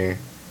first year.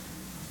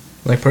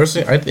 Like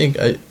personally, I think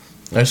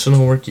I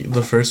shouldn't work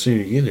the first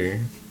year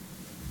either.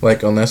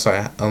 Like unless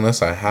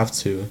I have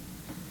to.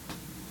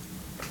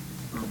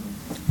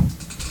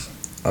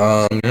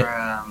 You're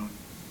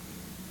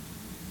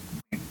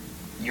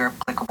you're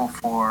applicable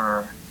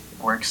for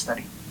work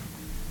study.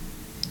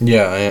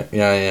 Yeah, I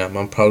am.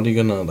 I'm probably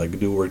gonna like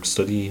do work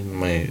study in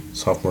my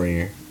sophomore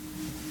year.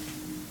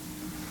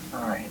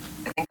 All right.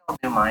 I think I'll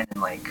do mine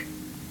in like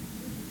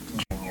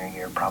junior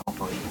year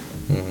probably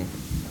Hmm.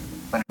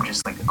 when I'm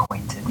just like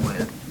acquainted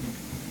with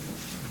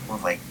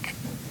like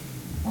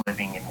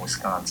living in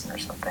Wisconsin or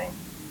something.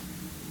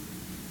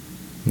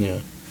 Yeah.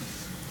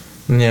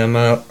 Yeah,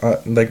 no,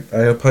 I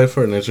applied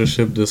for an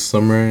internship this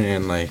summer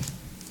and like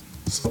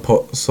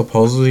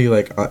supposedly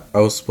like I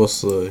was supposed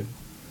to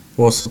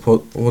well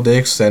they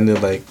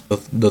extended like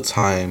the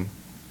time.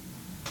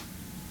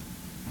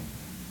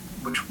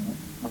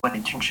 What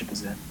internship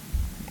is it?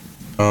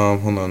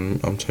 Hold on,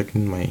 I'm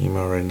checking my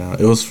email right now.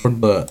 It was for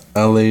the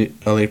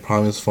LA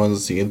Promise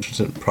Funds the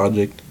internship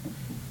project.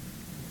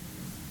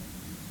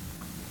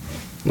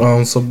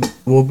 So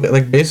well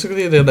like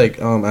basically they like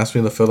asked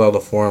me to fill out a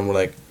form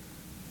like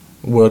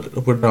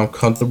would I'm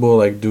comfortable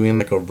like doing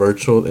like a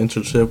virtual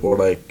internship or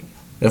like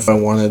if I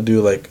want to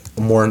do like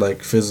more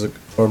like physical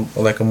or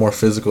like a more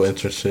physical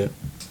internship.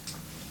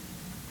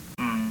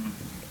 Mm,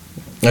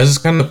 I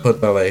just kind of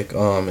put that like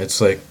it's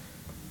like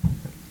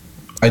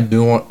I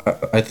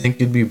think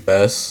it'd be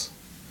best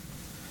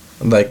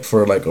like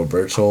for like a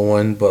virtual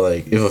one, but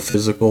like if a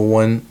physical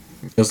one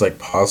is like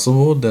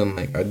possible, then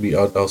like I'd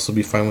also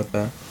be fine with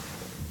that.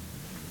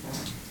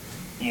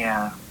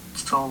 yeah.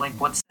 So like,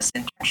 what's this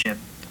internship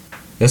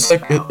It's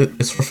like about?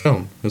 it's for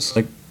film. It's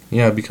like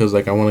yeah, because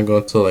like I want to go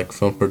into like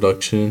film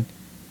production,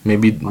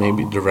 maybe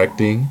Oh,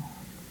 directing.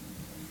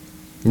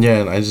 Yeah,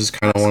 and I just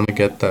kind of that's want to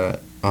cool. get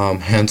that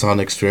hands-on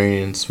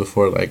experience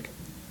before like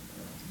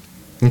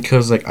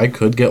because like I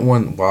could get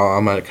one while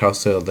I'm at Cal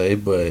State LA,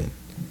 but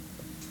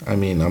I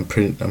mean I'm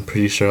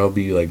pretty sure I'll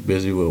be like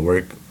busy with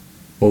work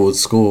or with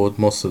school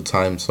most of the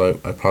time, so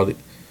I probably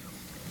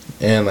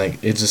and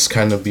like it just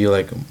kind of be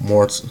like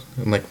more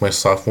like my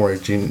sophomore or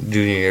junior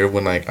year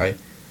when like I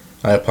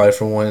apply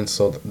for one,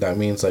 so that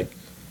means like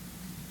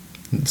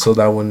so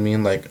that would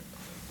mean like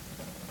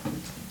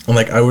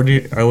I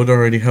would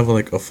already have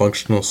like a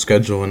functional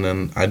schedule, and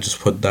then I just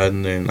put that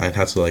in there, and I'd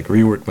have to like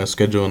rework my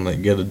schedule and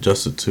like get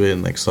adjusted to it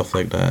and like stuff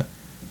like that.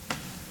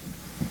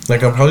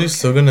 Like I'm probably Okay.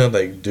 still gonna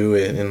like do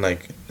it in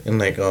like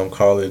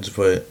college,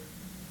 but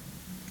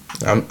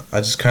I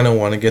just kind of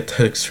want to get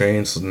that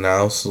experience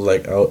now, so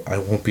like I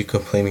won't be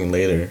complaining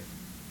later.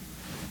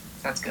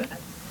 That's good.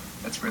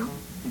 That's really.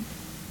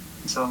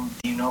 So,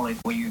 do you know like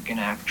what you're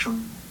gonna actually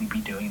be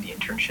doing in the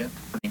internship?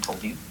 What they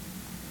told you?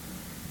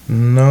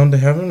 No, they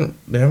haven't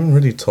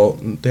really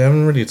told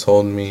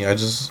me. They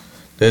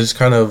just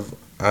kind of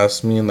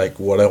asked me like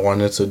what I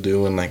wanted to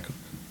do and like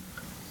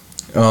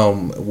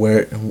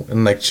where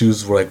and like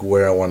choose like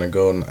where I want to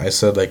go, and I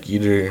said like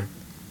either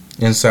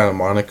in Santa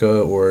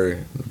Monica or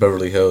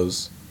Beverly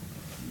Hills.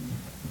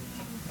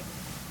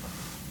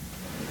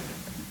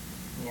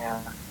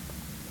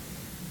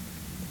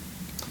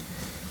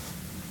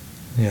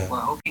 Yeah.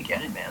 Well, I hope you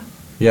get it, man.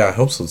 Yeah, I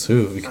hope so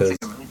too, Sounds because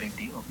like a really big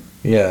deal.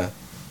 yeah.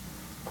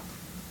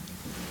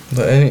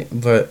 But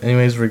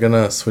anyways, we're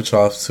gonna switch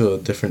off to a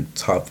different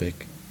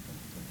topic.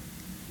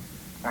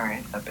 All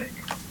right, epic.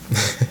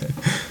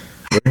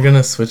 We're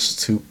gonna switch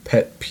to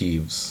pet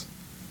peeves.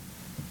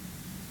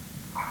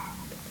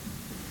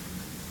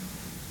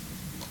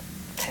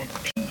 Pet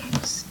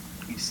peeves,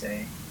 you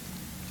say?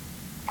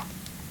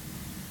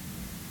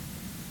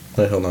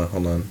 Wait, hold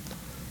on.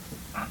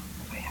 I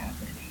have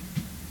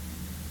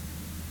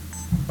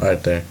any.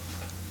 Right there.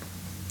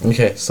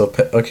 Okay, so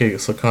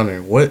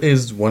Connor, what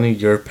is one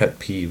of your pet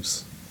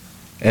peeves,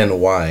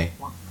 and why?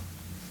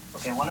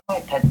 Okay, one of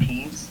my pet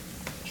peeves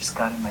just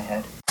got in my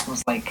head. It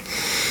was like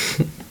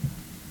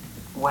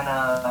when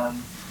I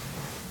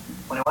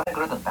want to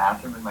go to the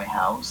bathroom in my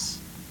house.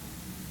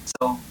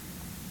 So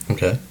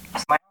Okay.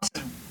 my house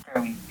is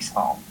fairly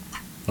small.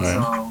 All right.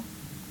 So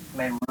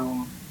my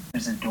room,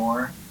 there's a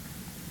door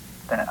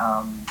that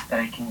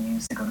I can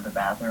use to go to the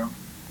bathroom.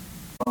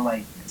 But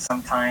like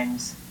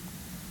sometimes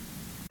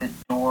the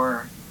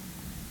door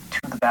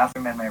to the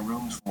bathroom in my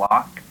room's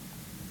locked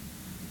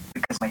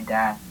because my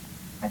dad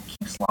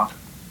keeps locking.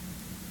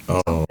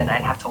 Oh. And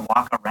I'd have to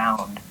walk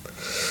around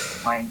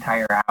my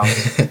entire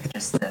house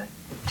just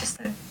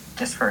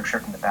for a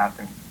trip in the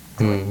bathroom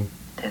to like,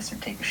 piss or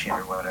take a shit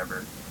or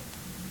whatever.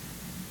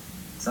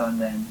 So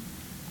and then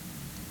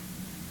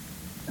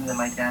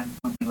my dad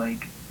would be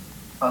like,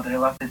 "Oh, did I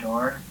lock the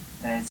door?"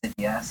 And I said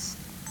yes.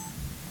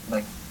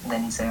 Like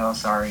then he'd say, "Oh,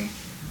 sorry."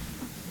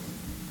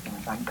 I'm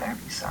like, "I'm very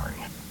sorry."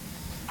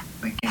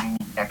 Like giving me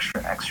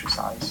extra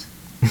exercise.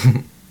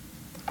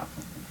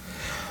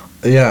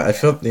 Yeah, I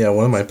felt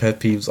one of my pet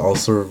peeves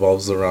also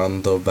revolves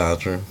around the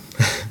bathroom.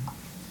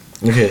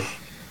 Okay,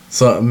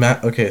 so I'm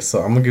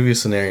gonna give you a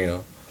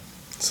scenario.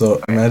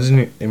 So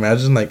imagine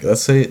like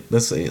let's say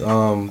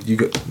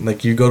you're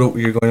going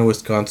to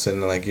Wisconsin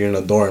and like you're in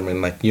a dorm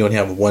and like you only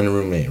have one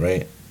roommate,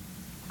 right?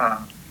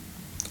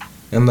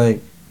 And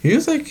like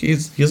he's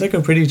like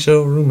a pretty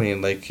chill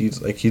roommate. Like he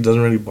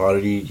doesn't really bother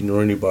you. You don't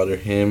really bother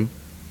him,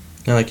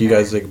 and like you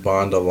guys like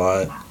bond a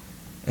lot,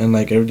 and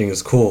like everything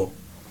is cool.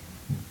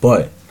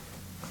 But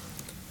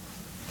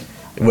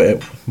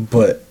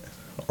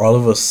all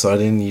of a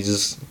sudden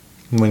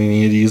when you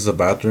need to use the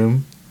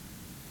bathroom,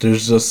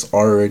 there's just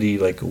already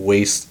like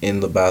waste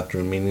in the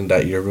bathroom, meaning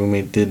that your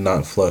roommate did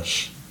not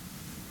flush.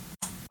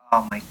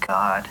 Oh my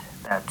god,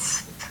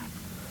 that's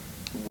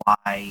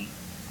why.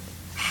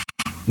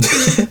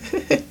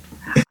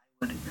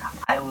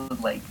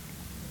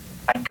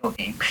 I'd go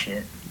ape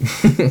shit.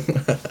 Dude,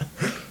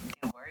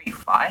 why are you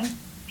 5?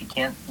 You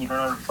don't know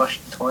how to flush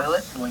the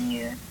toilet when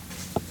you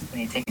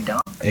take a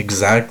dump?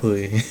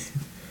 Exactly.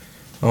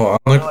 Oh,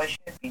 I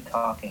shouldn't be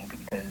talking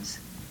because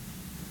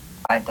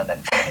I've done that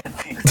a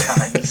few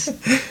times.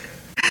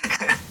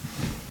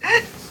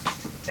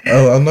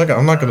 Oh, I'm not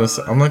gonna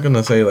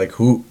say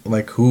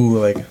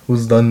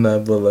who's done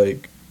that, but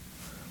like,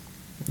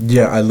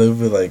 yeah, I live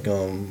with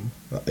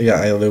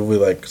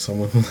like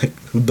someone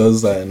who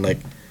does that, and like,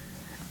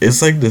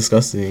 it's like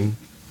disgusting,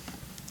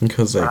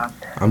 because like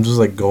I'm just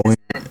like going.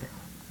 Are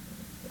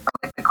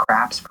like the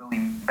craps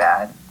really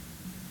bad?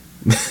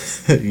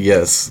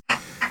 Yes,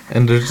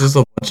 and there's just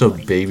a bunch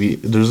of baby.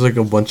 There's like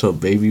a bunch of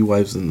baby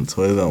wipes in the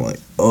toilet. I'm like,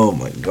 oh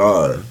my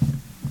god.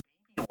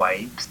 Baby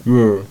wipes.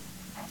 Yeah.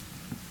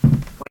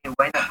 Wait,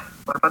 why not?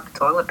 What about the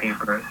toilet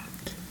paper?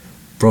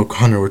 Bro,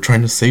 Connor, we're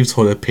trying to save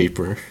toilet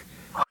paper.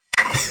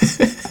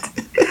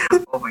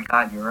 Oh my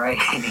god, you're right.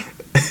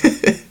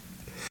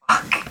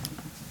 Fuck.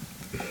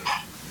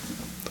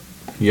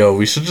 Yo,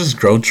 we should just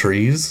grow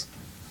trees.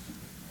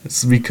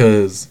 It's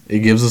because it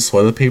gives us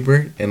toilet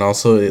paper, and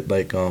also it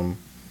like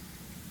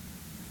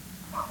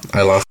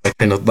I lost my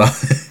train of thought.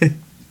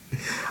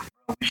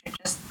 We should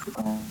just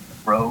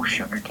grow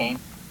sugarcane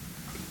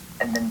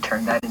and then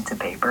turn that into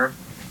paper.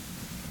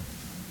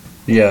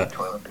 Yeah.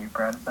 Toilet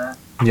paper out of that.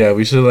 Yeah,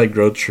 we should like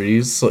grow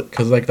trees,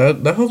 cause like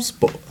that helps.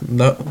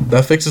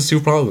 That fixes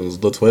 2 problems: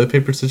 the toilet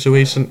paper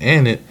situation,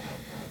 and it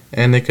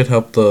could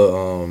help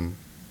the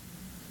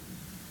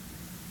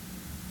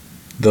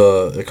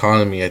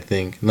economy. I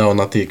think no,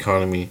 not the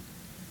economy.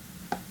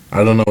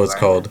 I don't know what it's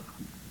called.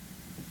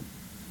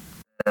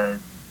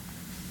 Well,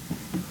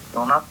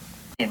 not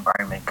the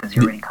environment, because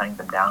you're already cutting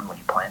them down when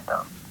you plant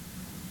them.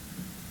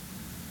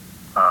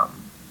 How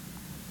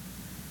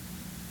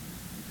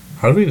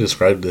do we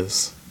describe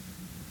this?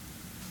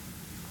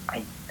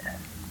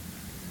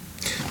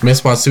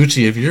 Miss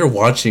Masucci, if you're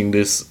watching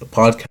this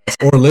podcast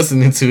or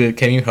listening to it,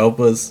 can you help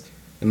us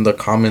in the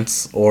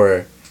comments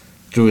or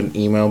through an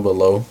email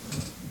below?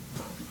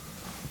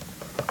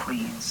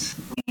 Please,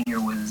 we need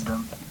your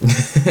wisdom.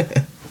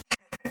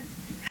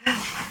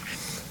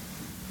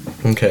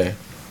 Okay.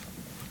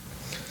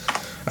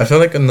 I feel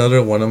like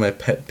another one of my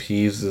pet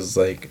peeves is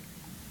like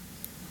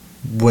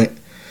when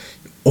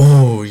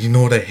you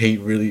know what I hate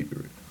really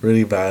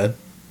really bad?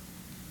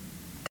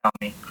 Tell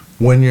me.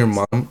 When your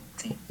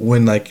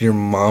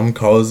mom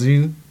calls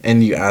you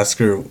and you ask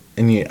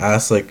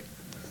like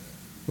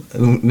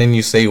and then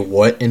you say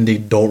what, and they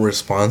don't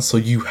respond, so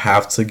you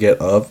have to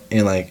get up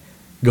and like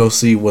go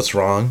see what's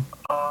wrong.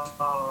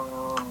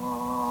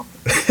 Oh,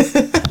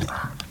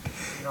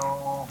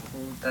 no,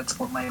 that's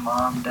what my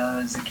mom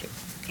does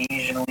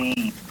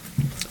occasionally.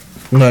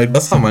 No,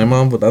 that's not my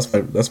mom, but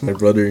that's my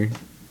brother.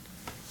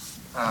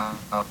 Uh,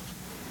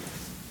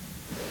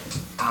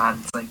 God,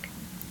 it's like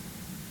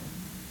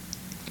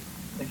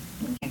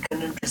you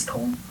couldn't have just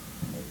told me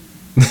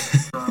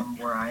from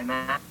where I'm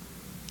at,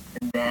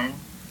 and then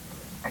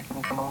I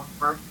can come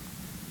over.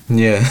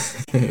 Yeah,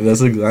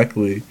 that's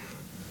exactly.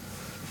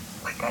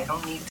 Like I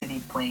don't need to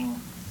be playing.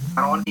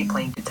 I don't want to be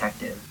playing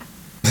detective.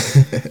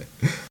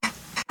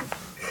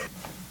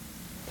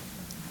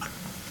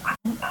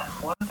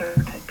 What other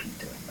type of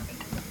do I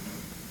do?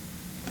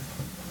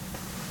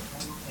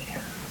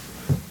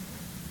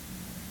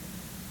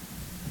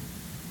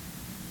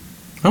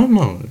 I don't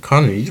know,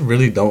 Connor. You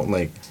really don't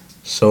like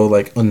show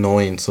like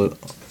annoying. So,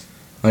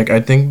 like,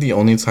 I think the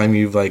only time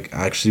you've like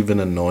actually been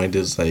annoyed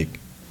is like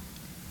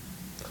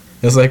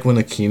it's like when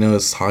Akina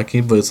is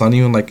talking, but it's not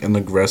even like an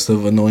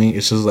aggressive annoying.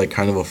 It's just like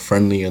kind of a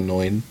friendly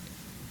annoying.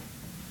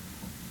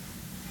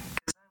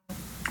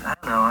 I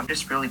don't know. I'm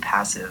just really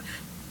passive.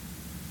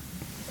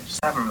 I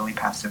just have a really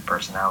passive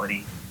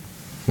personality.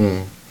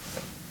 Hmm.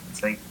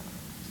 It's like,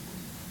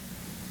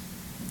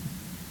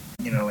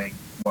 like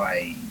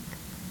why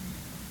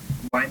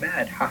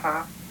mad?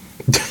 Haha.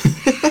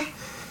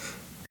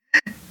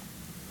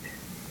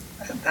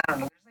 I don't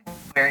know. There's like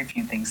very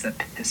few things that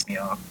piss me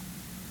off.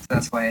 So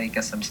that's why I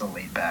guess I'm so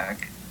laid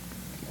back.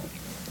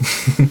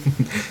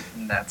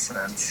 In that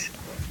sense.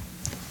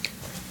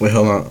 Wait,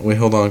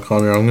 hold on,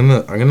 Connor. I'm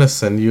gonna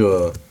send you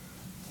a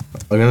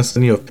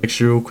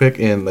picture real quick,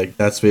 and like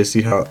that's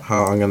basically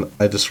how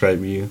I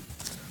describe you.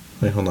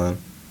 Wait, hold on.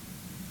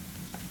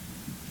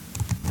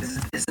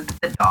 Is it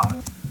the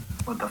dog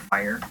with the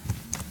fire?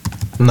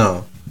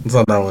 No, it's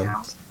not that one.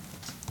 House?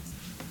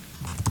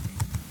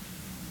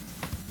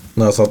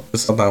 No,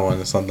 it's not that one.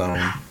 It's not that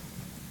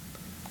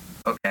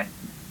one. Okay.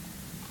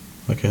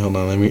 Okay, hold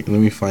on. Let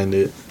me find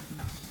it.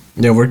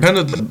 Yeah, we're kind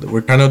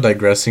of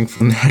digressing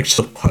from the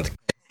actual podcast,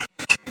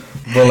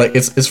 but like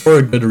it's for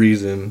a good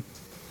reason.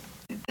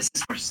 This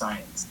is for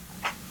science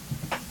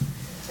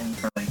and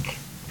for like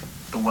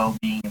the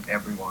well-being of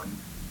everyone.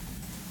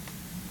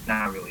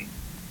 Not really.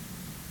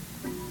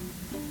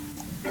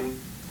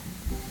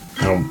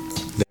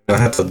 I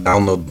have to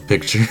download the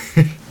picture.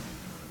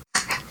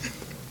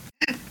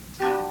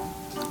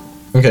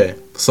 Okay,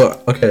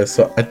 so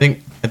I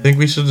think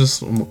we should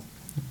just.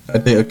 I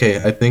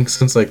think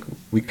since like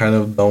we kind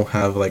of don't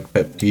have like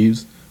pet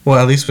peeves. Well,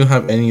 at least we don't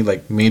have any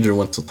like major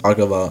ones to talk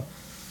about.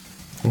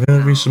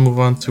 We should move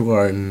on to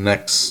our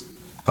next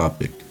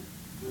topic.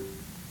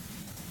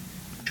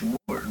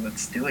 Sure,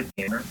 let's do it,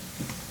 gamer.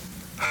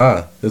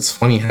 Ha! It's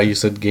funny how you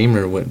said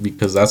gamer went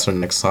because that's our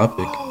next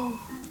topic. Whoa!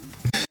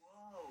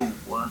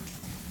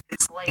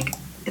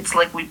 It's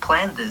like we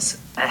planned this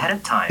ahead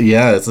of time.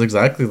 Yeah, it's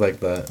exactly like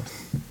that.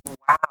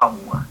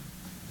 Wow.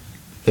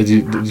 Did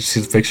you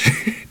see the picture?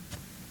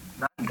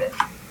 Not a bit.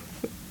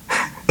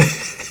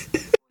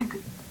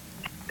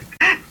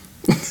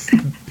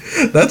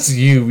 That's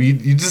you.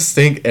 You just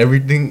think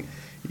everything.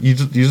 You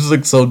just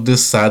look so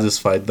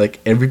dissatisfied. Like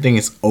everything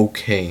is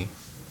okay.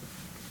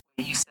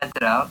 You sent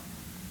it out.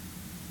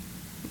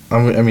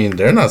 I mean,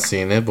 they're not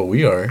seeing it, but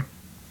we are.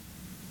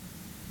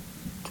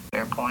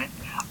 Fair point.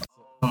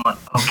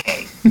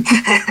 Okay.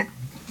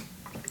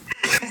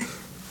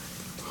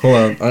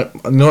 Hold on.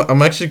 No.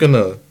 I'm actually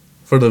gonna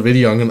for the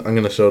video. I'm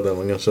gonna show them.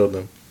 I'm gonna show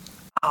them.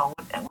 Oh,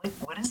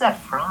 what is that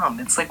from?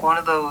 It's like one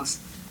of those,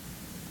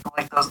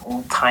 like those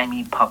old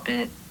timey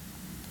puppet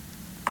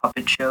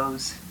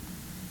shows.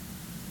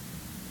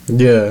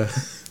 Yeah.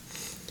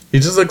 He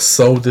just looks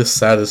so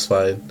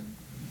dissatisfied.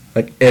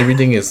 Like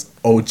everything is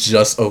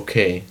just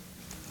okay.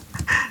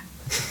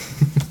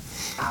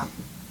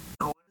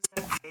 What is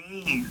that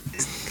face?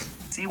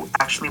 Is he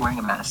actually wearing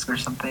a mask or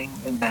something?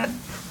 And then,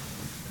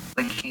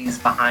 like, he's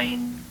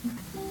behind.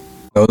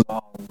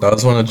 That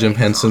was one of Jim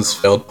Henson's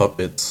failed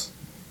puppets.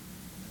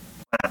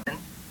 What happened?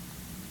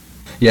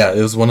 Yeah,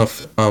 it was one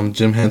of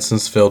Jim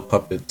Henson's failed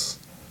puppets.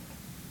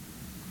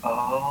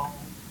 Oh.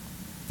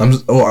 I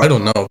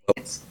don't know.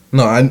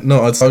 No,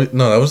 no,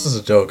 that was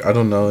just a joke. I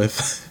don't know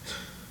if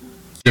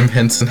Jim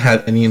Henson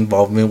had any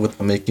involvement with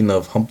the making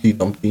of Humpty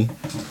Dumpty.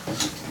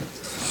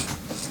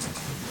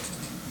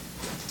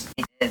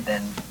 He did,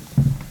 then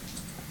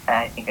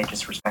I think I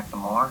just respect him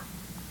more.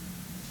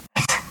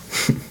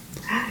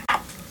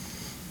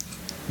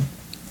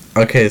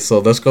 Okay, so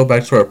let's go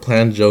back to our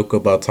planned joke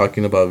about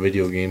talking about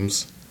video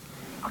games.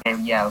 Okay,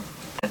 yeah,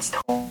 that's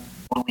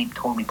totally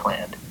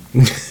planned.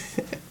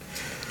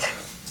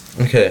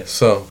 Okay,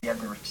 so We have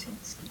the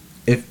receipts.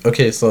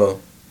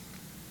 so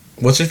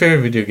what's your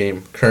favorite video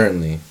game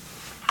currently?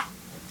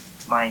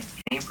 My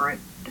favorite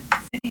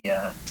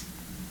video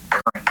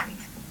currently.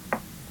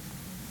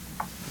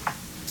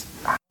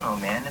 I don't know,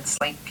 man. It's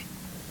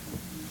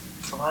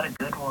a lot of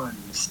good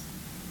ones.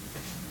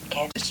 You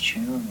can't just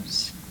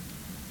choose.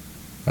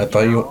 You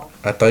know?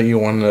 I thought you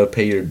wanted to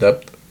pay your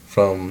debt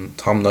from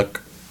Tom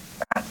Nook.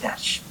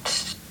 That's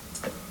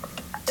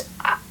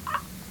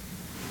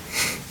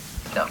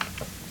no.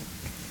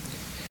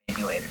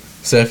 Maybe later.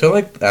 See, I feel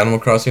like Animal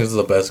Crossing is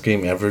the best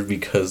game ever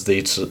because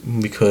they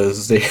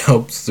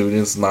help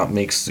students not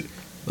make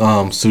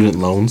student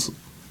loans.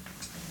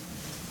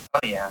 Oh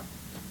yeah.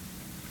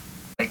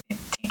 Like they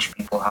teach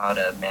people how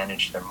to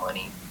manage their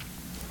money.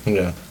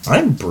 Yeah,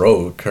 I'm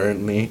broke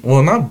currently.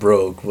 Well, not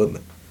broke,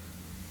 but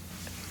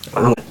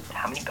Wow,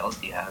 how many bells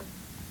do you have?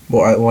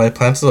 I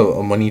planted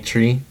a money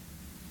tree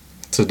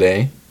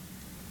today.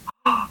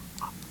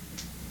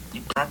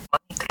 You plant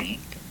money tree?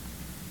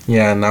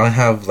 Yeah, now I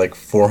have like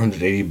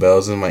 480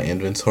 bells in my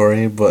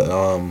inventory, but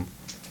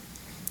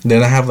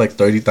then I have like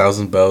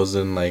 30,000 bells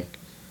in like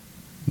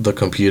the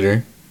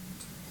computer.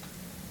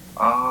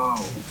 Oh,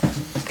 I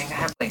think I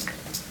have like.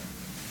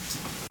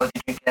 Oh,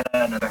 did you get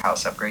another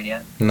house upgrade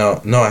yet?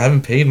 No, I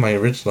haven't paid my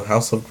original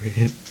house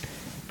upgrade.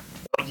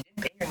 Oh, you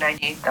didn't pay your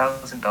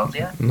 98,000 bells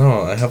yet?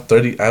 No, I have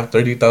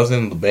 30,000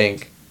 in the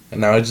bank, and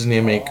now I just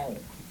need to make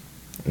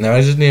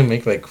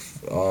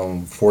Oh,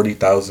 like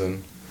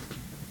 40,000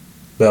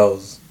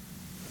 bells.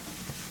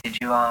 did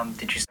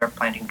you start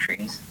planting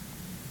trees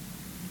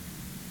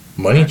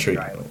Money around tree.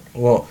 your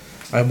island?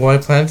 I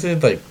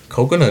planted like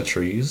coconut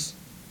trees.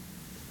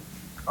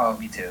 Oh,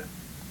 me too.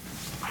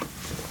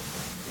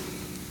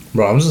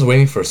 Bro, I'm just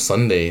waiting for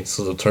Sunday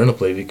so the turnip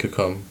lady could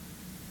come.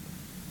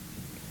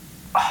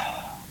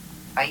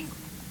 I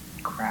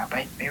crap.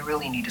 I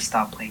really need to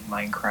stop playing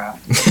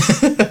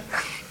Minecraft.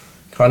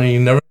 Connor, you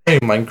never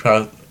played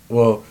Minecraft.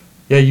 Well,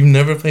 yeah, you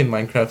never played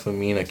Minecraft with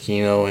me and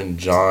Aquino and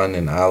John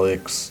and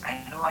Alex.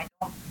 I know I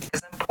don't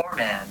because I'm poor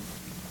man.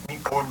 Me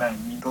poor man.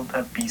 Me don't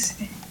have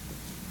PC.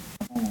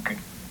 Ooh, good.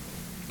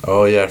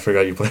 Oh yeah, I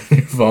forgot you play on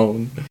your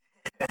phone.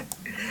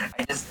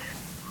 I just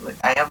like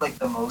I have like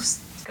the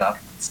most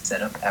scuffed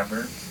setup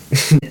ever.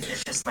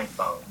 It's just my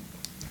phone.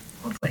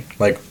 With like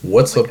Like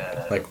what's like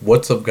up? a Like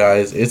what's up,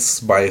 guys? It's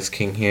Bias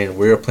King here. And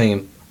we're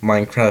playing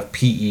Minecraft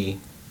PE.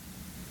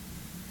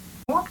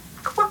 we're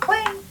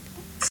playing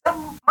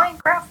some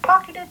Minecraft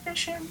Pocket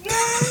Edition.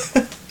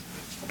 Yeah.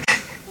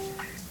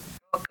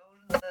 Go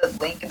to the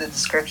link in the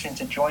description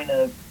to join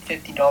a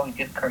 $50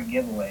 gift card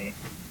giveaway.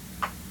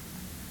 All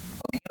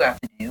you have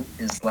to do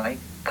is like,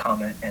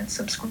 comment, and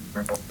subscribe.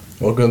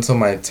 Welcome to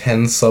my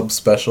 10 sub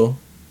special.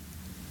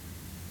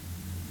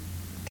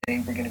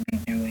 Today we're going to be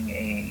doing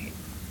a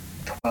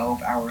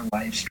 12-hour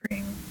live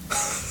stream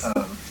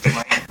of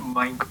my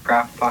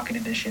Minecraft Pocket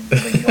Edition.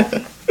 But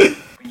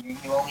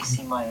you only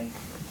see my.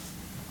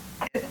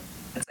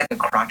 It's like a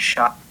crotch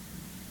shot.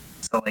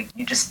 So like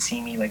you just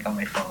see me like on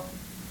my phone.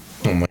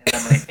 Oh my. And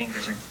then my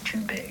fingers are too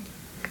big.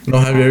 No,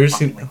 have you ever Walking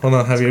seen? like Hold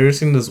on, have you ever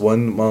seen this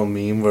one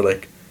meme where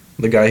like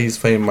the guy he's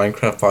playing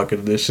Minecraft Pocket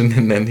Edition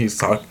and then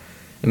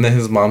and then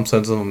his mom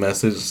sends him a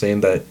message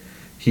saying that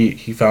he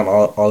found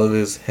all of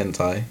his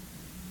hentai.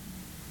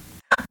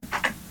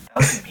 That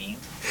was me.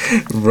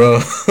 Bro,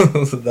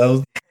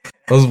 that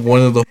was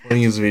one of the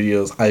funniest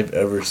videos I've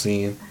ever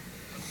seen.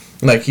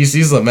 Like he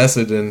sees the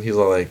message and he's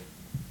all like,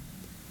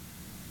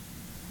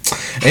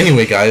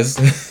 anyway, guys.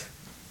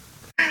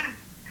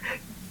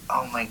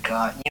 Oh my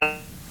god.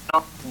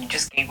 You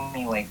just gave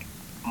me like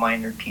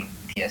minor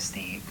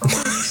PTSD from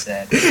what you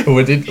said.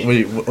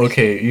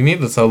 Okay, you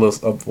need to tell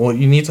us. Well,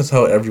 you need to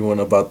tell everyone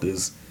about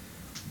this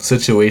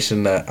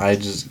situation that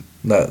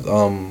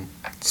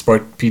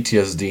sparked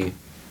PTSD.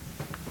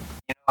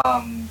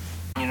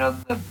 You know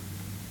the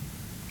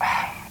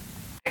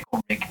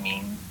Pickle Rick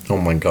meme. Oh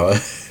my god.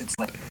 It's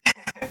like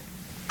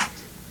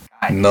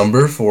guys,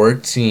 Number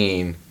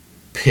 14,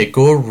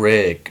 Pickle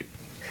Rick.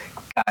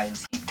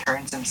 guys, he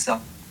turns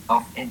himself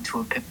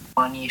into a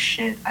funniest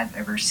shit I've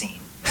ever seen.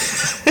 I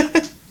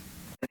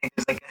think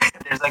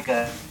there's like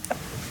a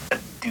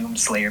Doom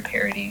Slayer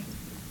parody.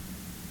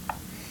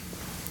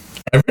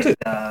 I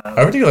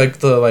really like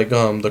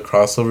the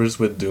crossovers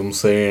with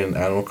Doomslayer and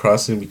Animal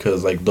Crossing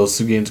because like those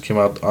two games came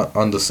out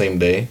on the same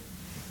day.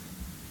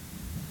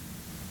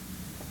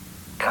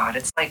 God,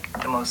 it's like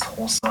the most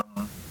wholesome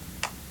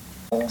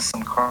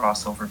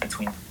crossover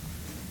between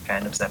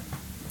fandoms that.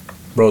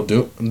 Bro,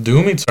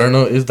 Doom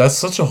Eternal that's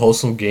such a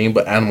wholesome game,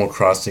 but Animal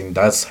Crossing,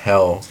 that's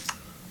hell.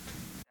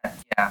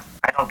 Yeah,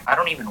 I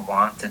don't even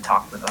want to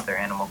talk with other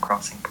Animal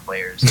Crossing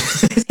players.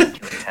 They seem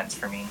too intense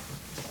for me.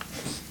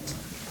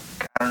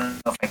 I don't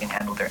know if I can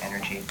handle their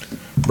energy.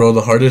 Bro,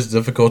 the hardest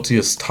difficulty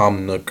is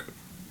Tom Nook.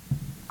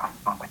 Oh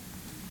my,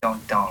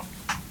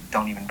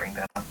 don't even bring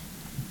that up.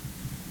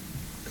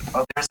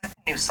 Oh, there's like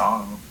a new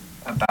song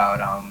about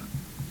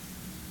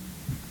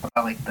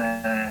like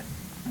the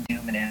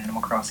Doom and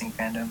Animal Crossing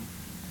fandom.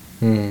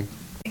 I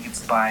think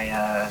it's by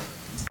a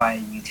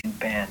YouTube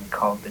band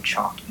called the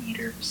Chalk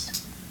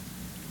Eaters.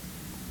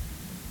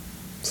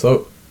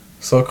 So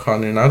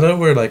Connor, now that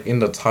we're like in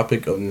the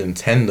topic of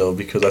Nintendo,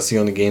 because that's the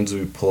only games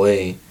we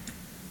play,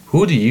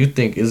 who do you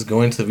think is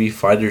going to be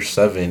Fighter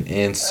 7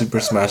 and Super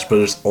Smash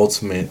Bros.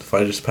 Ultimate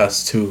Fighters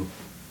Pass 2?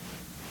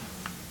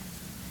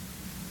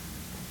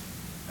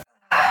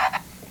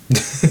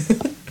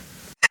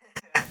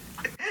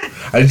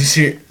 I just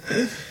hear.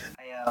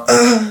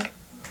 I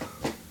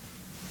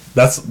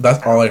That's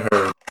all I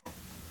heard.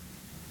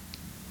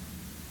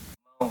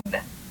 moan,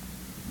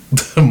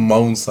 The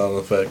moan sound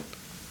effect.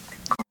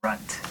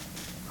 grunt.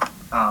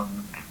 I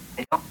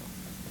don't know.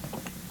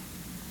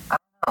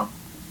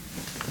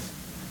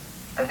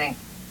 I think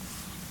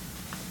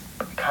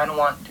I kind of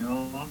want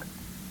Doom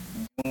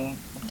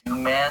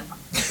Man,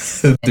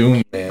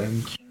 Doom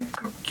Man.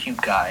 cute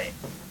guy.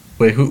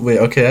 Wait, who? Wait,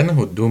 okay, I know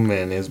who Doom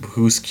Man is, but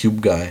who's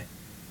Cube Guy?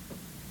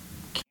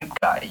 Cute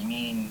guy. You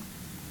mean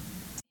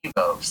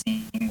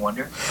Stevie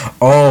Wonder?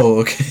 Oh,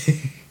 okay.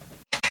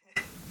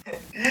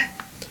 I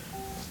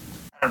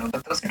don't know,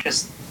 but those are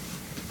just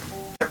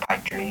they're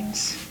pipe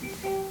dreams,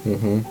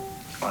 Mhm.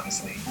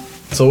 honestly.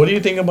 So, what do you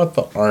think about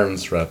the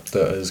arms rep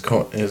that is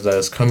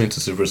coming to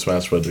Super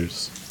Smash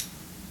Brothers?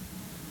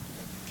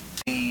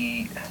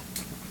 The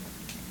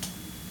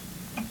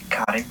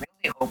God, I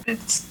really hope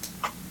it's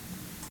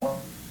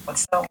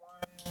what's that one?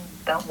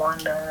 That one,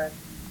 the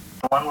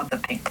one with the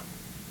pig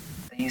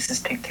that uses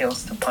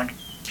pigtails to punch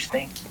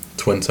thing.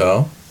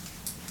 Twintel.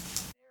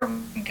 There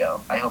we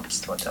go. I hope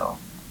it's Twintel.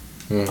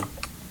 Hmm.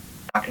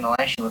 Not gonna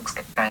lie, she looks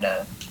kind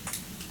of.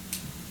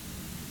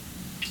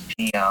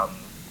 She I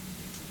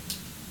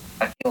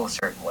feel a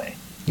certain way.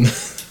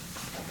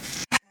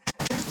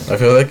 I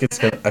feel like it's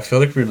gonna. I feel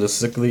like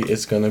realistically,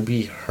 it's gonna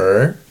be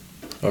her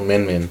or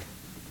Min Min.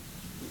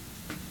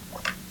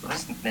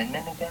 Who's Min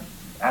Min again?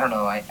 I don't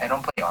know. I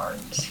don't play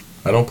ARMS.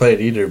 I don't play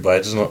it either, but I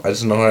just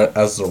know her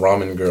as the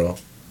ramen girl.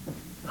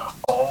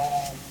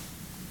 Oh.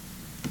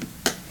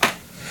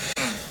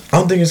 I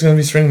don't think it's gonna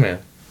be Stringman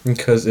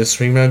because if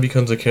Stringman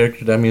becomes a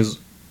character, that means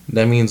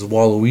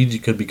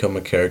Waluigi could become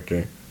a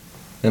character,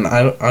 and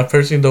I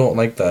personally don't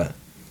like that.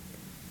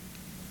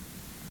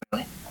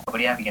 Really? What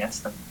do you have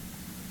against them?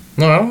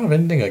 No, I don't have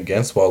anything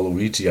against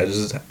Waluigi.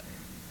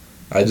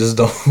 I just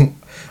don't.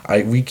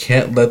 We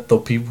can't let the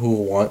people who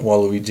want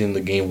Waluigi in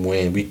the game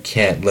win. We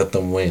can't let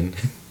them win.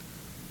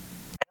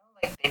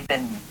 I know,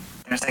 like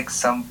there's like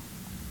some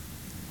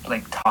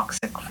like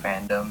toxic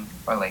fandom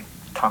or like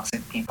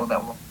toxic people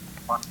that want.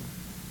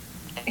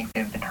 I think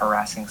they've been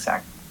harassing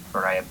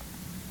Sakurai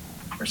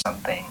or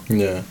something.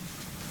 Yeah.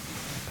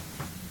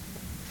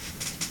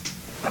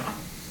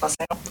 Plus,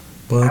 I don't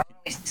really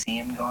see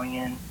him going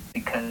in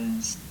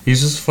because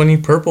He's just funny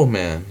purple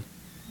man.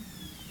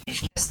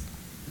 he's just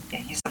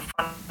he's a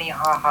funny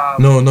haha.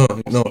 No.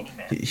 skinny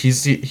man.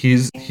 He's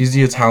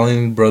the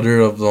Italian brother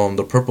of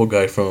the purple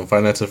guy from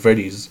Five Nights at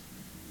Freddy's.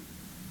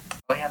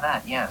 Oh yeah,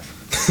 that yeah.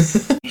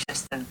 He's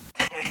just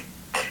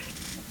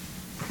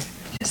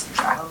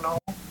I don't know.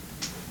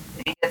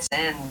 If he gets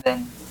in,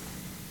 then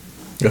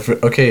If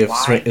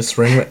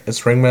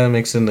Springman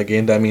makes it in the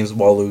game, that means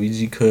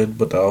Waluigi could,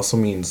 but that also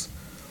means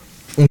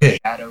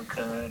Shadow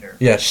could or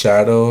yeah,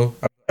 Shadow.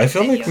 I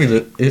feel like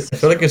if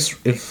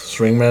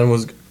Stringman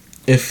was,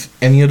 if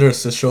any other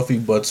assist trophy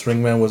but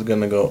Stringman was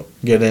gonna go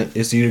get in,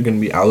 it's either gonna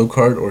be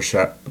Alucard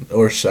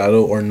or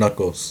Shadow or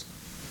Knuckles.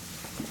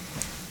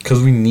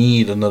 Cause we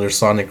need another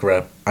Sonic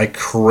rep. I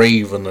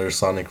crave another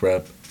Sonic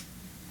rep.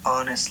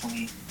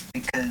 honestly,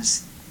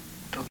 because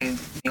okay,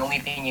 the only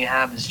thing you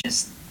have is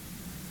just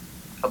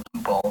a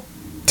blue ball,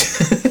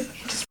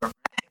 just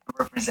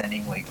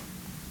representing like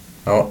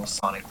the whole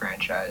Sonic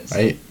franchise.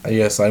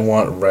 I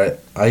want red.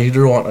 I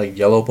either want a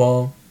yellow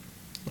ball,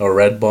 a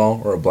red ball,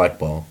 or a black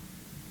ball.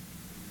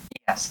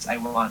 Yes, I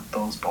want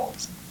those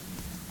balls.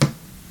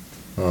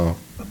 Oh.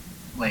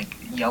 Like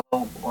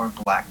yellow or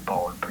black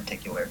ball in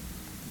particular.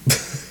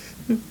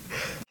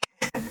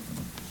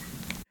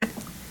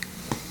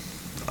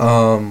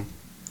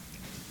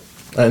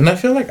 And I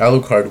feel like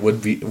Alucard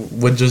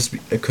would just be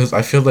because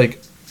I feel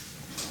like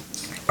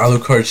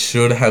Alucard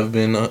should have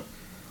been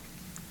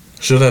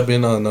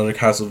another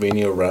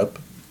Castlevania rep.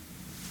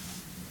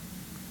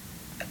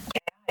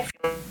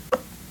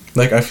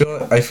 Like I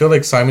feel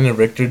like Simon and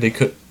Richter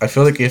I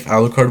feel like if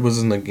Alucard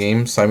was in the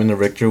game, Simon and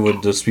Richter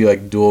would just be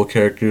like dual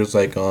characters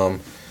like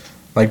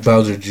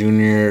Bowser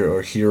Jr.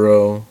 or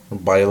Hero or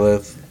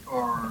Byleth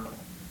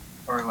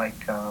or like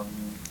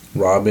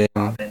Robin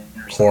or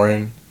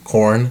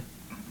Corn.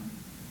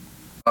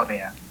 Oh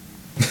yeah.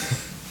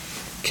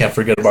 Can't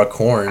forget about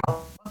Corn.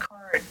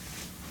 Alucard.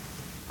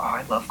 Oh,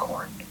 I love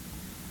Corn.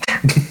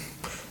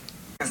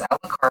 Because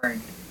Alucard,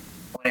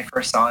 when I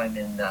first saw him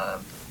in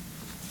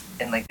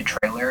like the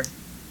trailer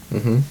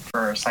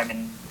for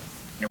Simon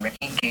and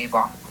Ricky, gave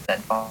off that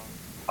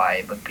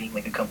vibe of being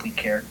like a complete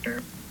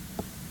character.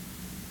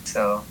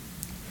 So.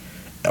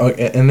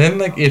 Okay, and then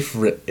like if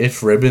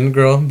Ribbon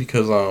Girl,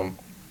 because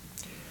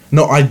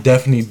no, I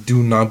definitely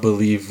do not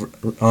believe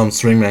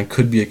Stringman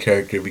could be a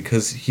character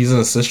because he's an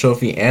assist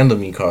trophy and a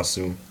Mii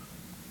costume.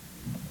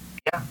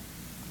 Yeah,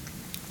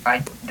 I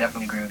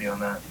definitely agree with you on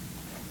that.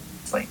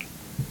 It's like,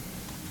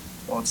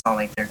 well, it's not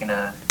like they're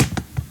gonna.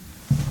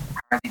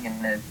 How are they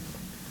gonna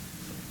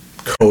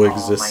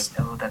coexist?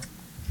 Oh, that's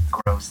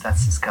gross.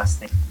 That's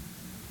disgusting.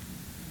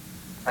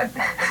 I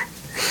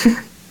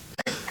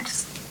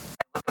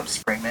look up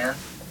Springman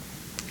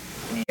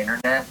on the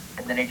internet,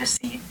 and then I just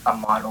see a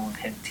model of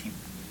him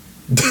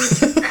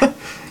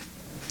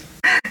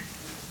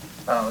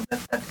Oh,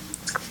 that's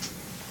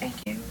thank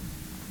you.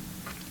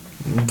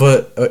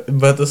 But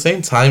at the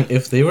same time,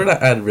 if they were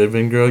to add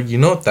Ribbon Girl, you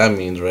know what that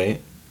means,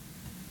 right?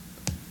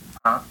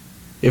 Huh?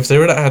 If they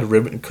were to add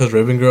Ribbon, because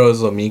Ribbon Girl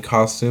is a me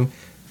costume,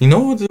 you know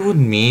what it would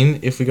mean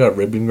if we got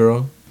Ribbon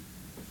Girl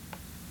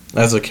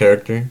as a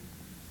character?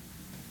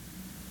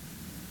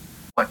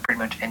 What, pretty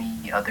much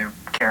any other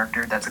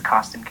character that's a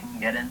costume can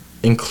get in?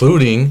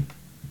 Including.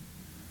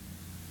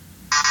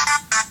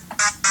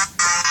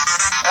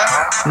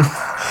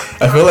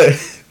 I feel like.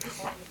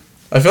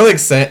 I feel like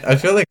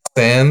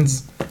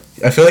Sans.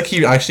 I feel like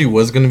he actually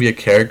was gonna be a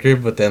character,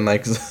 but then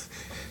like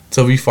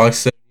Toby Fox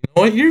said, "You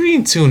know what? You're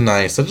being too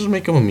nice. I'll just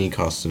make him a me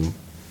costume."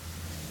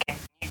 Can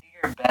you do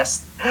your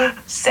best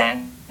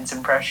Sans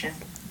impression?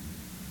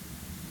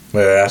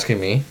 Wait, you're asking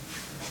me?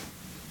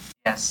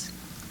 Yes.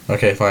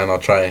 Okay, fine. I'll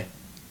try.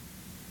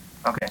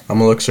 Okay. I'm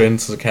gonna look straight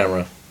into the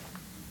camera.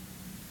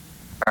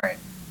 Alright.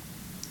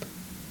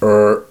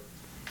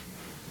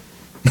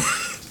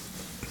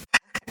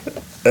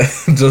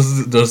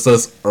 Just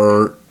as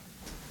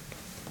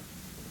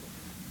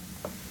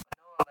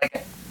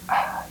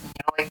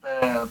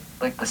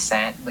Like,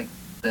 like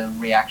the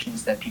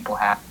reactions that people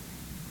have,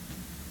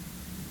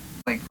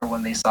 like for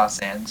when they saw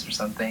Sans or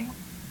something.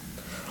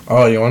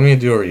 Oh, you want me to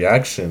do a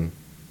reaction?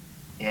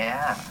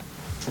 Yeah.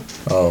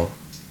 Oh,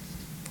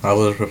 I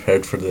was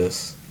prepared for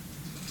this.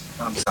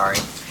 I'm sorry.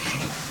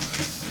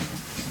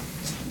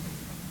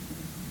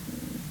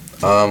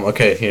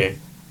 Okay,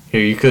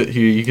 here you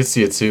could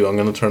see it too. I'm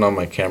gonna turn on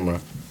my camera.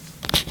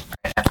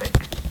 Epic.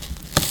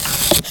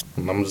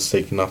 And I'm just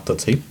taking off the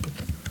tape.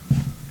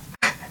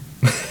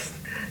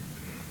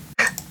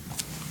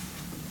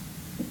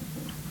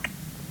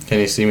 Can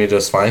you see me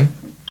just fine?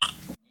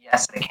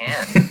 Yes, I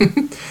can.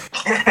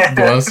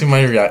 Do you want to see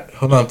my react?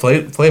 Hold on,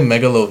 play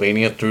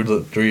Megalovania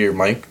through your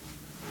mic.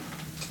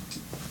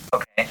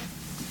 Okay.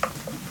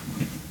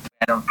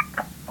 I don't.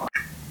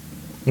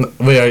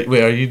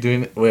 Wait, are you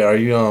doing? Wait, are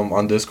you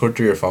on Discord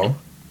through your phone?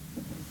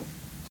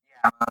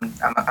 Yeah,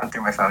 I'm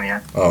through my phone.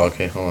 Yeah. Oh,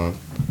 okay, hold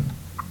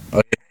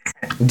on.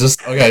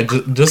 Okay,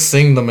 just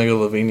sing the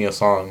Megalovania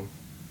song.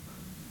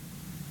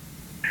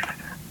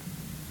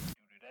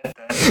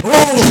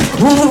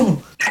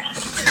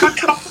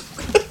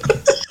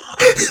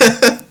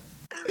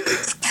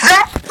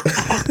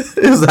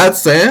 Is that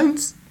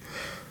Sans?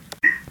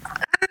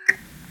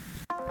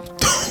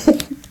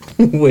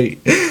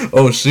 Wait.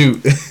 Oh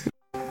shoot.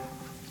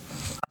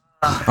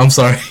 I'm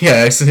sorry.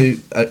 I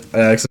accidentally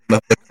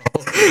left the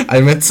call.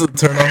 I meant to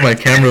turn on my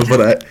camera,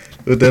 but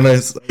then I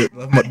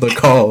left the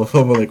call.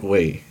 I'm like,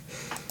 wait.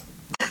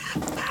 Oh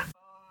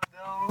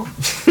no.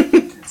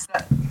 It's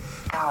that.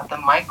 God, the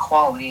mic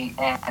quality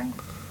and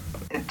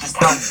it just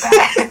how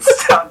bad it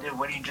sounded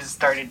when you just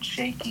started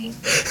shaking.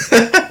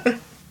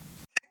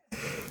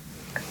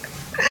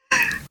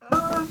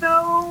 Oh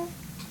no.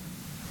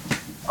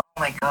 Oh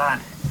my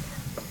god.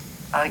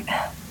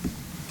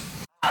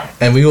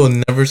 And we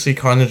will never see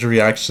Connor's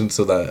reaction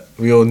to that.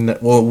 We will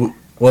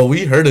well,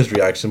 we heard his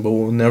reaction, but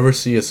we'll never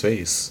see his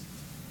face.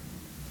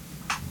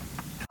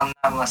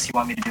 Unless you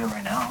want me to do it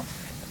right now.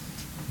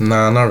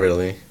 Nah, not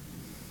really.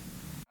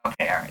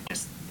 Okay, alright.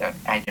 Just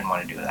I didn't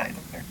want to do that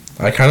either.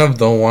 I kind of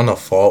don't want to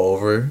fall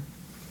over.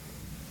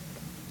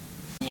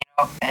 You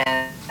know,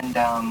 and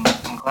I'm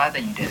glad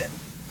that you did it.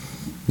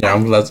 Yeah,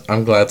 I'm glad to.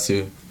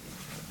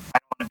 I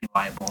don't want to be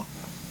liable.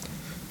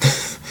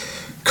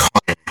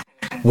 Connor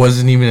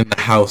wasn't even in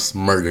the house,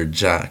 murdered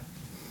Jack.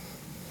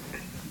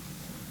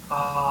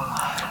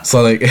 Oh.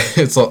 So like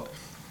it's all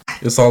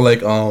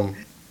like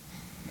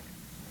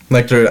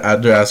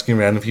they're asking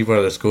random people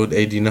at their school,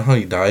 hey, do you know how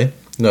he died?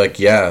 And they're like,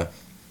 yeah,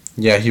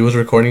 he was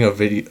recording a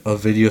video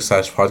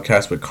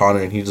podcast with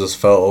Connor, and he just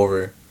fell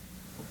over.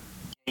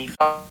 He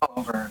fell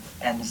over,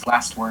 and his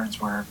last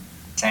words were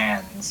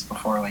 "Sans"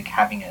 before like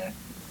having a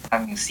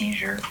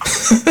seizure.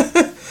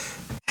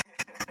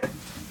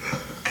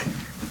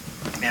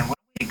 Man, what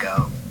a way to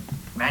go!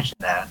 Imagine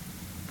that.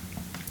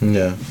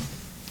 Yeah.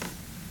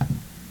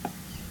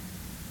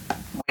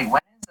 Wait,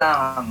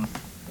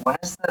 when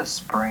is the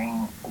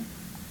spring?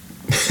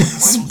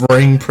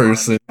 Spring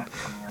person.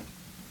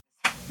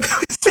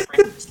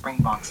 spring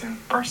boxing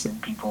person,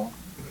 people.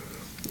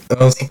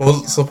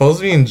 Supposed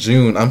to be in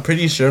June. I'm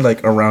pretty sure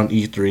like around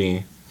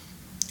E3,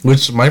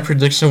 which my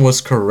prediction was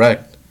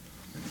correct.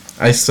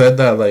 I said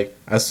that like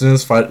as soon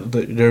as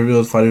they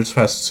revealed Fighters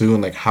Pass 2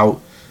 and like how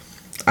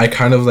I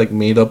kind of like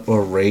made up a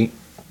rate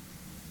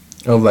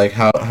of like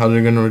how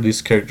they're gonna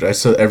release characters. I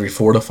said every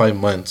 4 to 5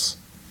 months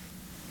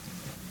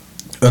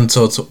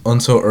until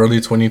early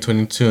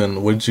 2022,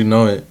 and wouldn't you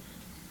know it,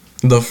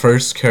 the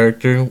first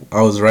character,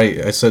 I was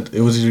right. I said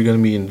it was either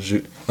gonna be in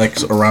like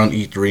around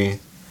E3.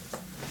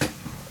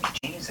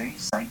 Jeez, are you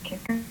sidekick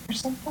or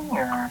something,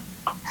 or?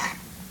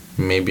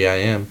 Maybe I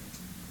am.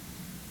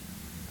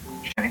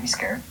 Should I be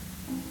scared?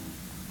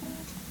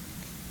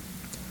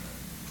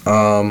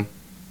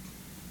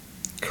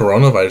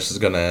 Coronavirus is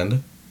gonna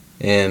end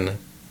in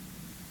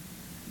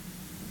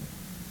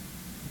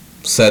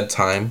said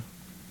time.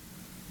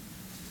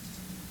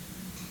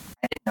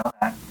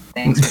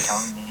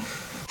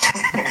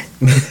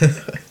 You're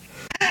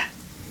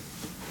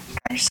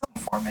so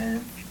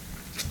informative.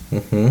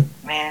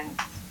 Mm-hmm. Man,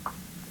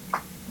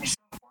 you're so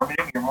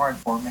informative. You're more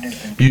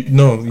informative than...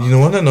 You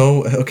want to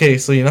know? Okay,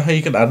 so you know how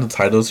you can add the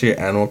titles to your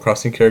Animal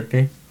Crossing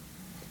character?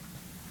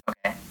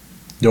 Okay.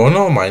 You want to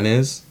know what mine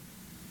is?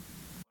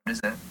 What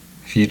is it?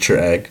 Future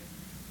Egg.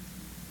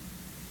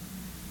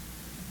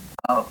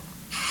 Oh.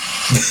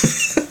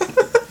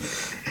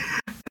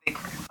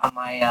 On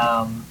my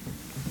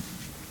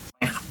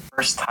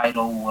first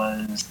title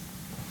was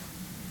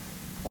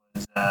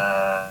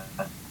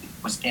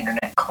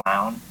Internet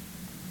Clown,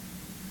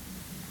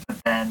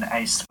 but then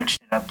I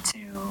switched it up to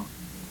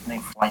I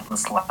think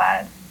Flightless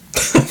Lad.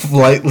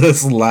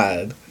 Flightless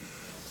Lad.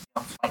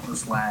 Yeah,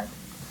 Flightless Lad.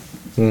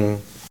 Hmm.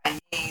 I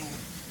mean,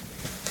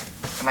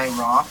 am I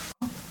wrong?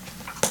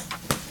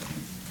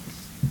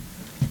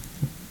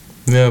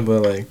 Yeah,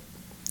 but like,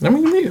 I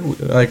mean,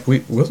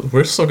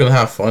 we're still gonna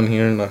have fun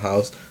here in the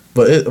house,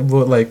 but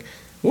like,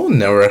 we'll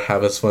never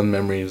have as fun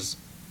memories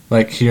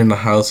like here in the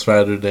house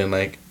rather than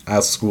like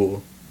at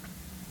school.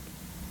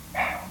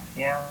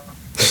 Yeah.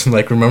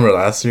 Like, remember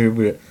last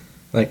year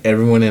like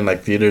everyone in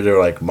like theater, they were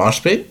like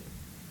mosh pit.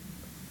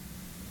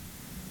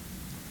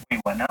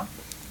 Wait, what now?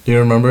 Do you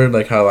remember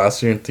like how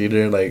last year in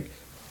theater, like,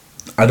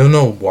 I don't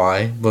know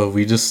why, but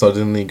we just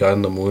suddenly got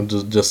in the mood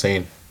just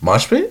saying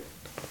mosh pit.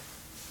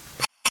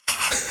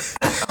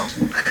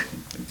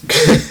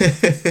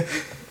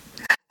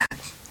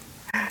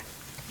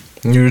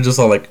 You were just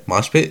all like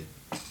mosh pit.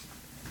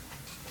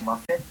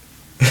 Muffet?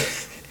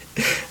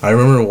 I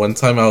remember one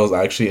time I was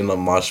actually in a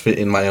mosh pit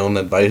in my own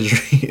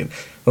advisory.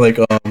 like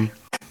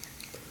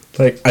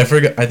I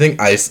forgot. I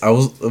think I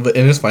was, and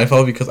it's my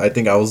fault because I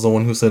think I was the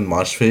one who said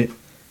mosh pit,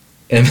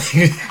 and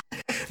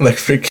like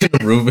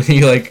freaking Ruben, he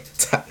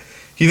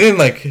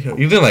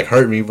didn't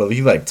hurt me, but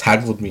he like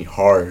tackled me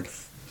hard.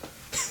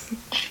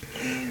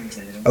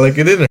 Like,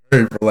 it didn't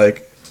hurt, but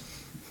like,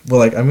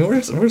 I mean,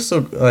 we're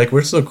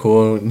so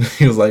cool. And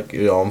he was like,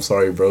 "Yo, I'm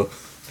sorry, bro."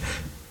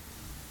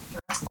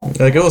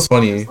 Like, it was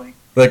funny.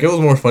 Like, it was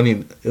more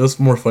funny. It was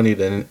more funny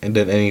than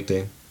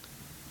anything.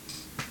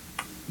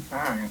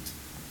 Alright.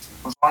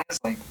 As long as,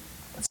 like,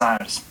 it's not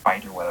a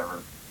fight or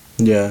whatever.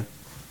 Yeah.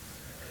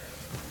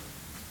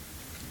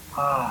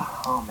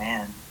 Oh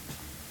man.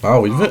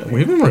 Wow,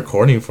 we've been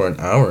recording for an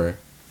hour.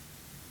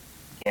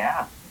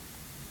 Yeah.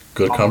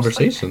 Good Almost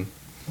conversation.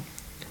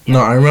 like... No,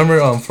 I remember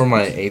for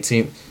my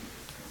 18th.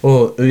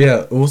 Well,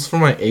 yeah, it was for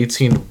my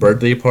 18th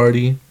birthday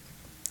party.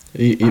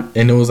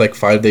 And it was like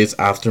 5 days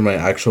after my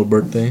actual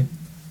birthday.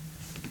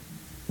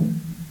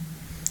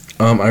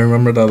 I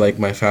remember that like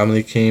my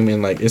family came,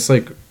 and like it's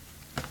like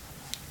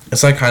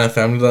kind of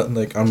family that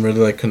like I'm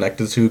really like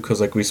connected to, because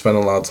like we spend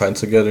a lot of time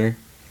together.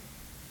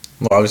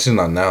 Well, obviously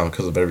not now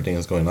because of everything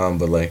that's going on,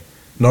 but like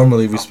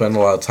normally we spend a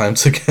lot of time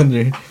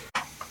together.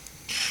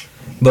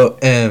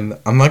 And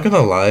I'm not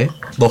gonna lie,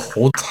 the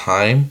whole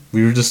time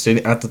we were just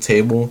sitting at the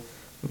table,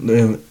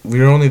 and we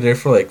were only there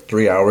for like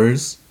 3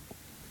 hours.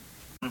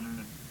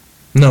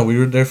 No, we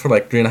were there for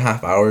like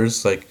 3.5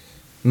 hours. Like,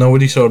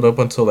 nobody showed up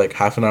until like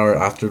half an hour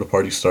after the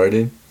party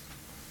started.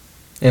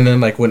 And then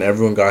like when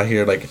everyone got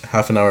here, like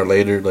half an hour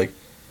later, like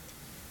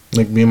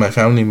me and my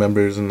family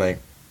members, and like,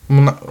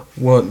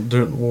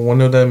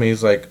 one of them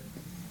he's like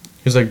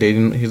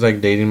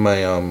dating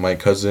my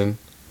cousin.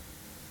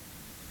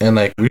 And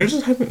like we were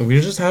just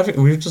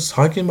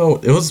talking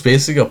about, it was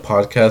basically a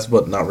podcast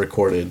but not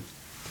recorded.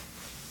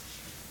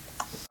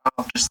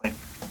 Oh, just like...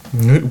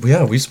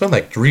 Yeah, we spent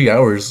like 3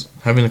 hours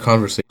having a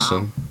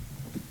conversation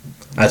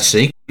at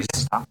Shakey's.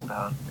 Talk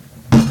about...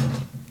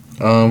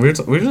 We were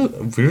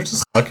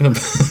just talking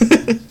about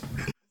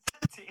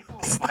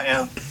Table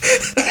slam.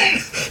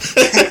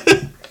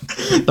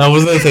 That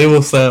wasn't a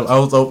table slam. I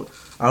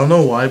don't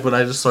know why, but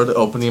I just started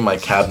opening my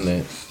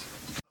cabinet.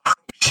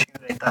 Shoot,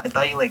 I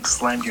thought you like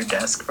slammed your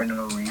desk for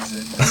no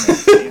reason.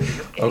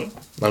 Okay?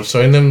 I'm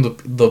showing them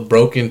the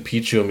broken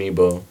Pichu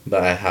amiibo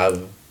that I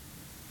have.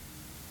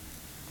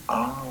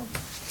 Oh.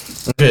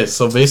 Okay,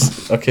 so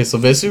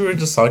basically we were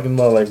just talking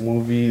about like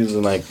movies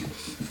and like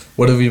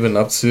what have we been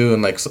up to,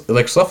 and like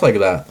stuff like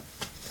that.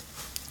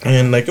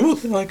 And like it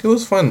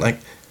was fun, like,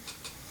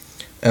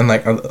 and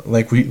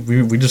like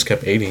we just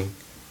kept eating.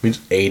 We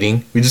just kept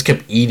eating. You just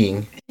kept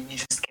eating?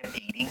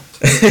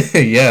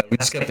 Yeah, we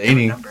just kept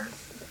eating.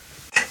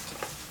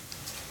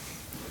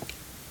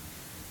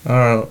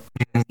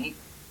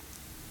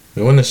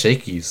 We went to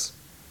Shakey's.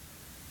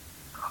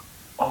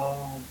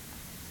 Oh,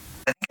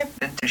 I think I've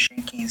been to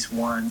Shakey's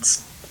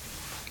once.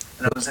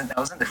 And I was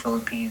in the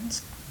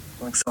Philippines,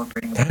 like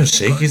celebrating. That was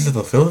Shakey's in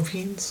the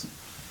Philippines?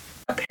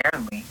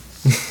 Apparently.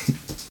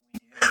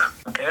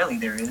 Apparently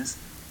there is.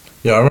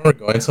 Yeah, I remember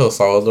going to El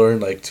Salvador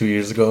like 2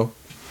 years ago.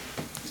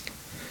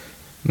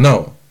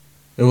 No,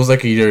 it was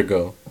like a year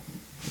ago.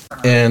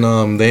 And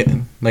they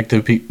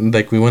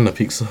we went to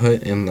Pizza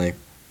Hut, and like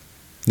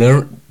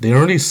they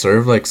already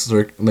serve like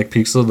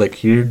pizza, like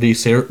here they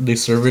serve it.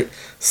 Do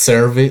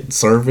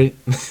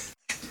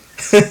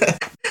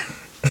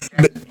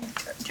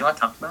you want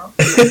to talk about?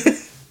 Are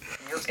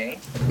you okay?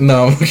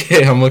 No,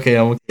 I'm okay.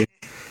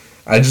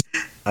 I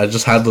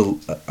just had to.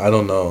 I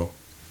don't know.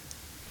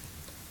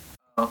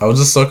 Oh. I was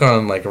just stuck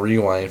on like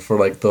rewind for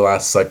like the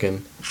last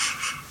second.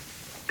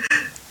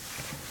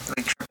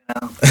 Like tripping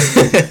out.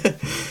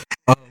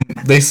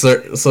 They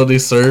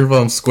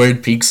serve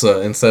squared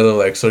pizza instead of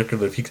like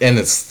circular pizza, and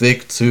it's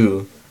thick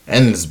too,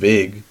 and it's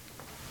big.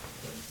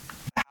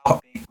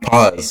 How big?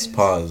 would you say it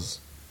is?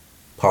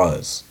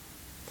 Pause.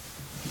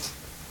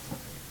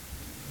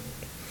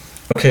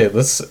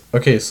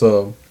 Okay,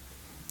 so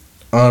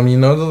you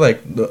know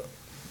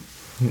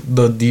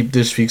the deep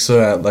dish pizza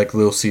at like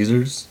Little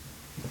Caesars.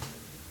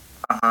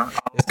 Uh-huh.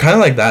 It's kind of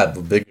like that,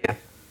 but bigger.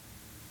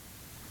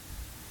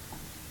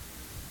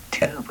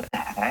 Dude, what the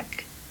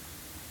heck?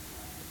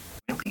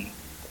 Really?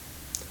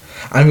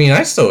 I mean,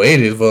 I still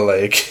ate it, but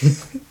like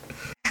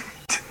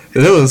it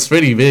was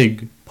pretty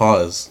big.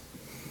 Pause.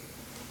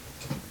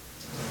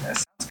 That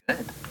sounds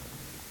good.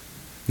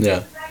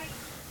 Yeah.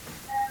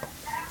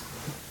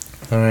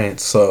 All right,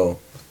 so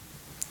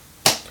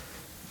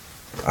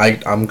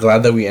I'm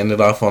glad that we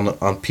ended off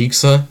on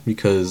pizza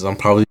because I'm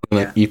probably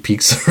gonna eat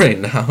pizza right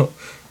now.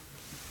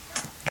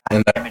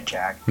 And Damn it,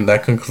 Jack.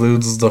 that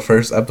concludes the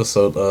first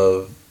episode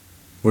of.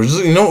 We're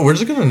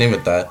just gonna name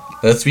it that.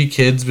 Let's be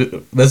kids.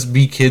 Let's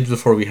be kids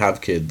before we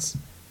have kids.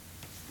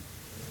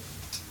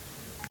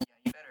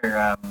 You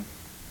better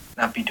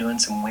not be doing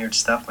some weird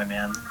stuff, my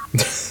man. On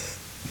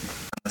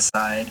the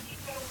side.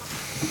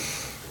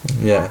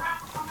 Yeah.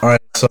 All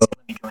right. So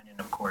Let me join in,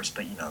 of course,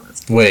 but you know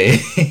that's.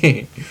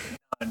 wait.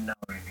 No.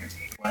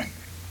 What?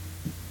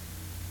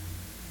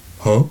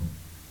 Huh?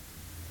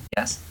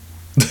 Yes.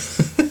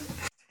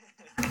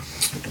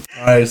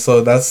 Alright,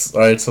 so that's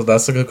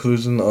the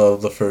conclusion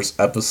of the first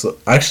episode.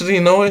 Actually,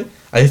 you know what?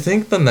 I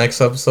think the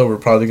next episode we're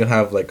probably gonna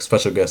have like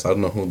special guests. I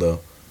don't know who though,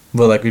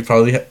 but like we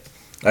probably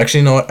actually,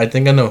 you know what? I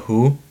think I know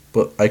who,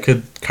 but I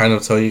could kind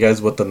of tell you guys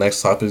what the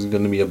next topic is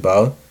gonna be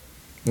about,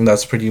 and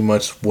that's pretty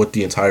much what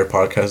the entire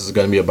podcast is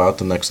gonna be about.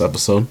 The next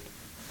episode,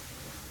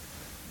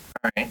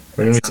 Alright.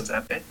 We're gonna That be sounds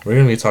epic. we're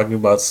gonna be talking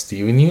about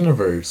Steven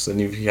Universe,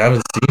 and if you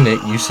haven't seen it,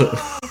 you should.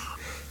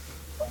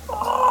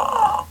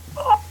 Oh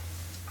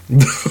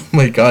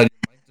my god, your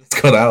mic just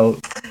cut out.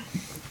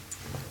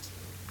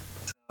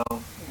 So,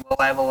 well,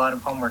 I have a lot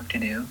of homework to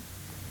do.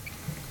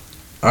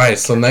 Alright,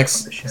 so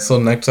next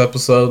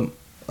episode,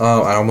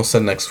 I almost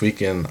said next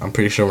weekend. I'm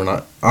pretty sure we're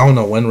not. I don't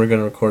know when we're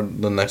gonna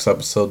record the next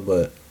episode,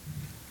 but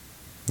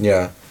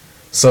yeah.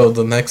 So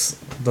the next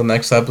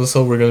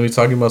episode, we're gonna be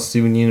talking about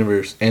Steven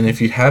Universe, and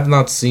if you have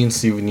not seen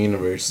Steven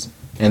Universe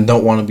and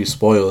don't want to be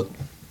spoiled,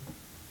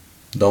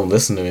 don't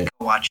listen to it.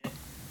 Go watch it.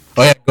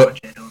 Oh yeah, go. Watch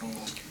it.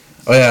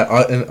 Oh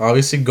yeah, and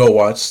obviously go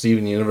watch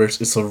Steven Universe.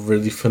 It's a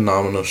really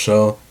phenomenal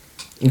show.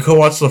 You can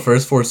watch the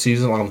first 4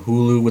 seasons on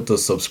Hulu with the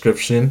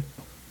subscription,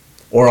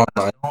 or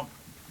online.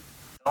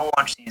 Don't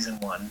watch season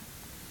 1.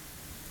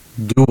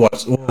 Do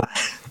watch.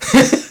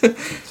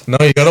 No,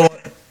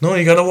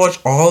 you gotta watch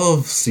all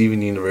of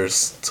Steven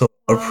Universe to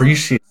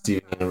appreciate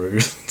Steven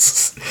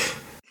Universe.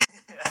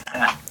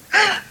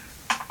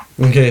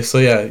 Okay, so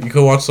yeah, you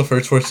could watch the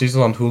first 4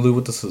 seasons on Hulu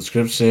with the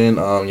subscription.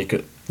 You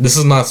could. This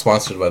is not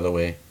sponsored, by the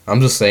way. I'm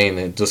just saying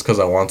it just because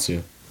I want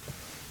to.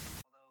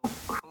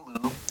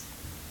 Hulu,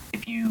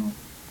 if you.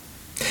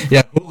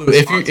 Yeah, Hulu.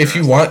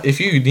 If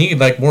you need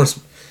like more,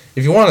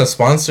 if you want to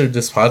sponsor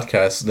this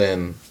podcast,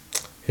 then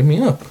hit me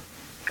up.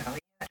 Oh,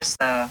 yeah, just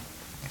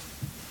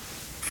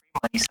free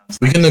money sounds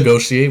We nice. can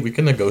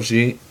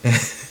negotiate.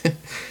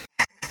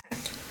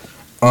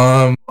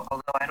 Although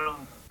I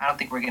don't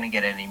think we're gonna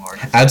get any more.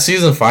 Add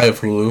season 5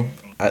 Hulu.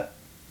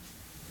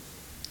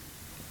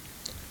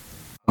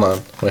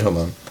 Hold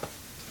on.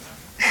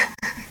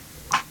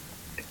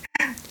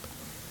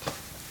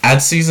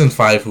 Add season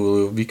 5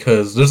 Hulu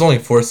because there's only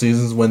 4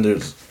 seasons when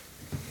there's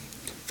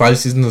 5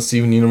 seasons of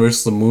Steven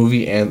Universe, the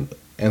movie, and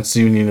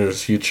Steven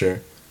Universe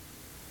Future.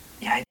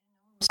 Yeah, I didn't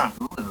know it was on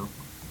Hulu.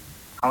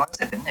 How long has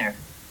it been there?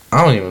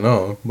 I don't even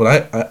know,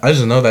 but I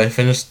just know that I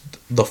finished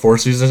the 4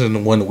 seasons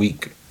in 1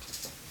 week.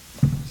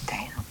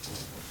 Damn.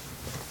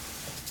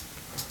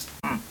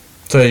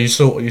 So yeah, you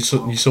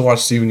should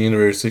watch Steven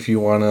Universe if you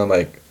wanna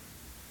like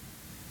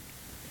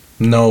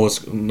know what's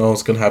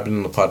gonna happen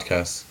in the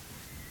podcast.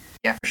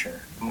 Yeah, for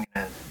sure. I'm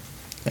gonna.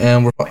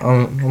 And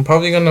I'm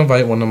probably gonna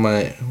invite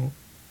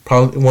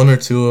probably 1 or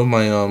 2 of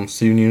my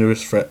Steven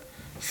Universe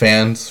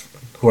fans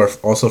who are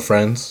also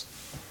friends.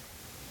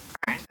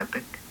 Alright,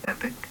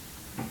 epic.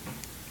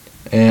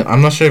 And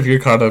I'm not sure if you're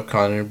caught up,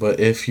 Connor, but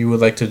if you would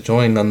like to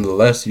join,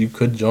 nonetheless, you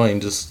could join.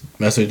 Just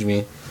message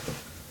me.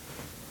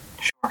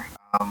 Sure.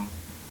 I'll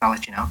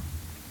let you know.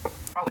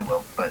 Probably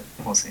will, but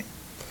we'll see.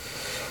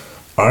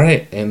 All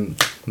right, and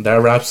that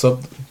wraps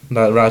up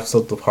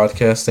the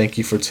podcast. Thank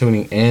you for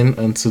tuning in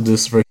into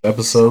this first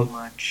episode. So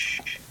much.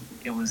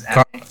 It was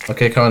epic.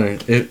 Okay, Connor,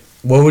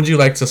 what would you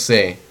like to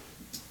say?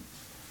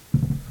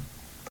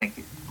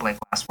 Like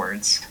last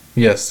words.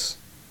 Yes.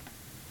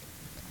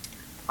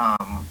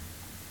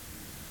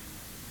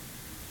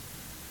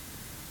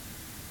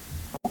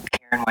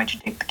 Karen, why'd you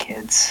take the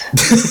kids?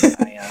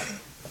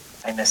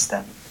 I miss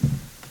them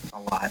a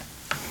lot.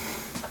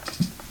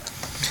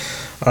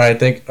 All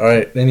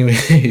right.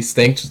 Anyways,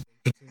 thank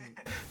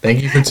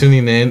you for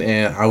tuning in,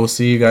 and I will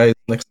see you guys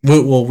next.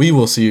 Well, we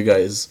will see you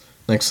guys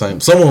next time.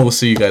 Someone will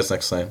see you guys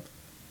next time.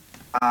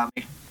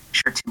 Make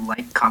sure to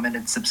like, comment,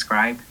 and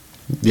subscribe.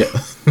 Yeah.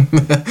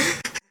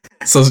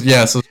 So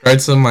yeah, subscribe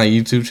to my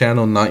YouTube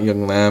channel, Not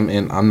Young Lamb,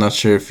 and I'm not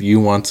sure if you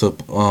want to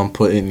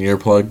put in your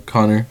plug,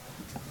 Connor.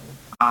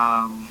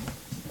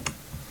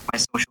 My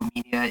social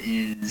media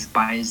is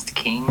Biased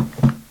King.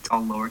 It's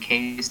all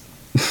lowercase.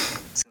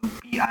 So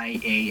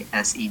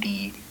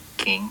BIASED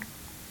King.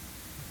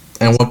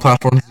 And what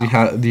platforms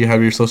do you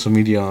have your social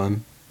media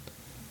on?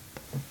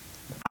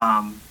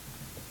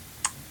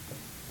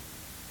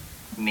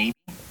 Maybe.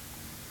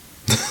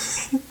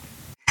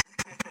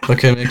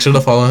 Okay, make sure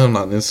to follow him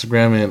on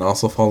Instagram and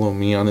also follow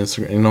me on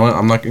Instagram. You know what?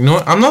 I'm not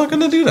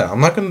gonna do that. I'm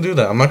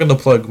not gonna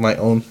plug my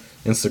own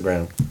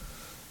Instagram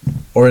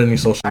or any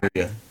social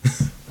media.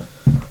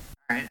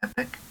 Alright,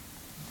 epic.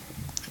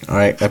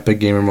 Alright, epic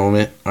gamer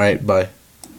moment. Alright, bye.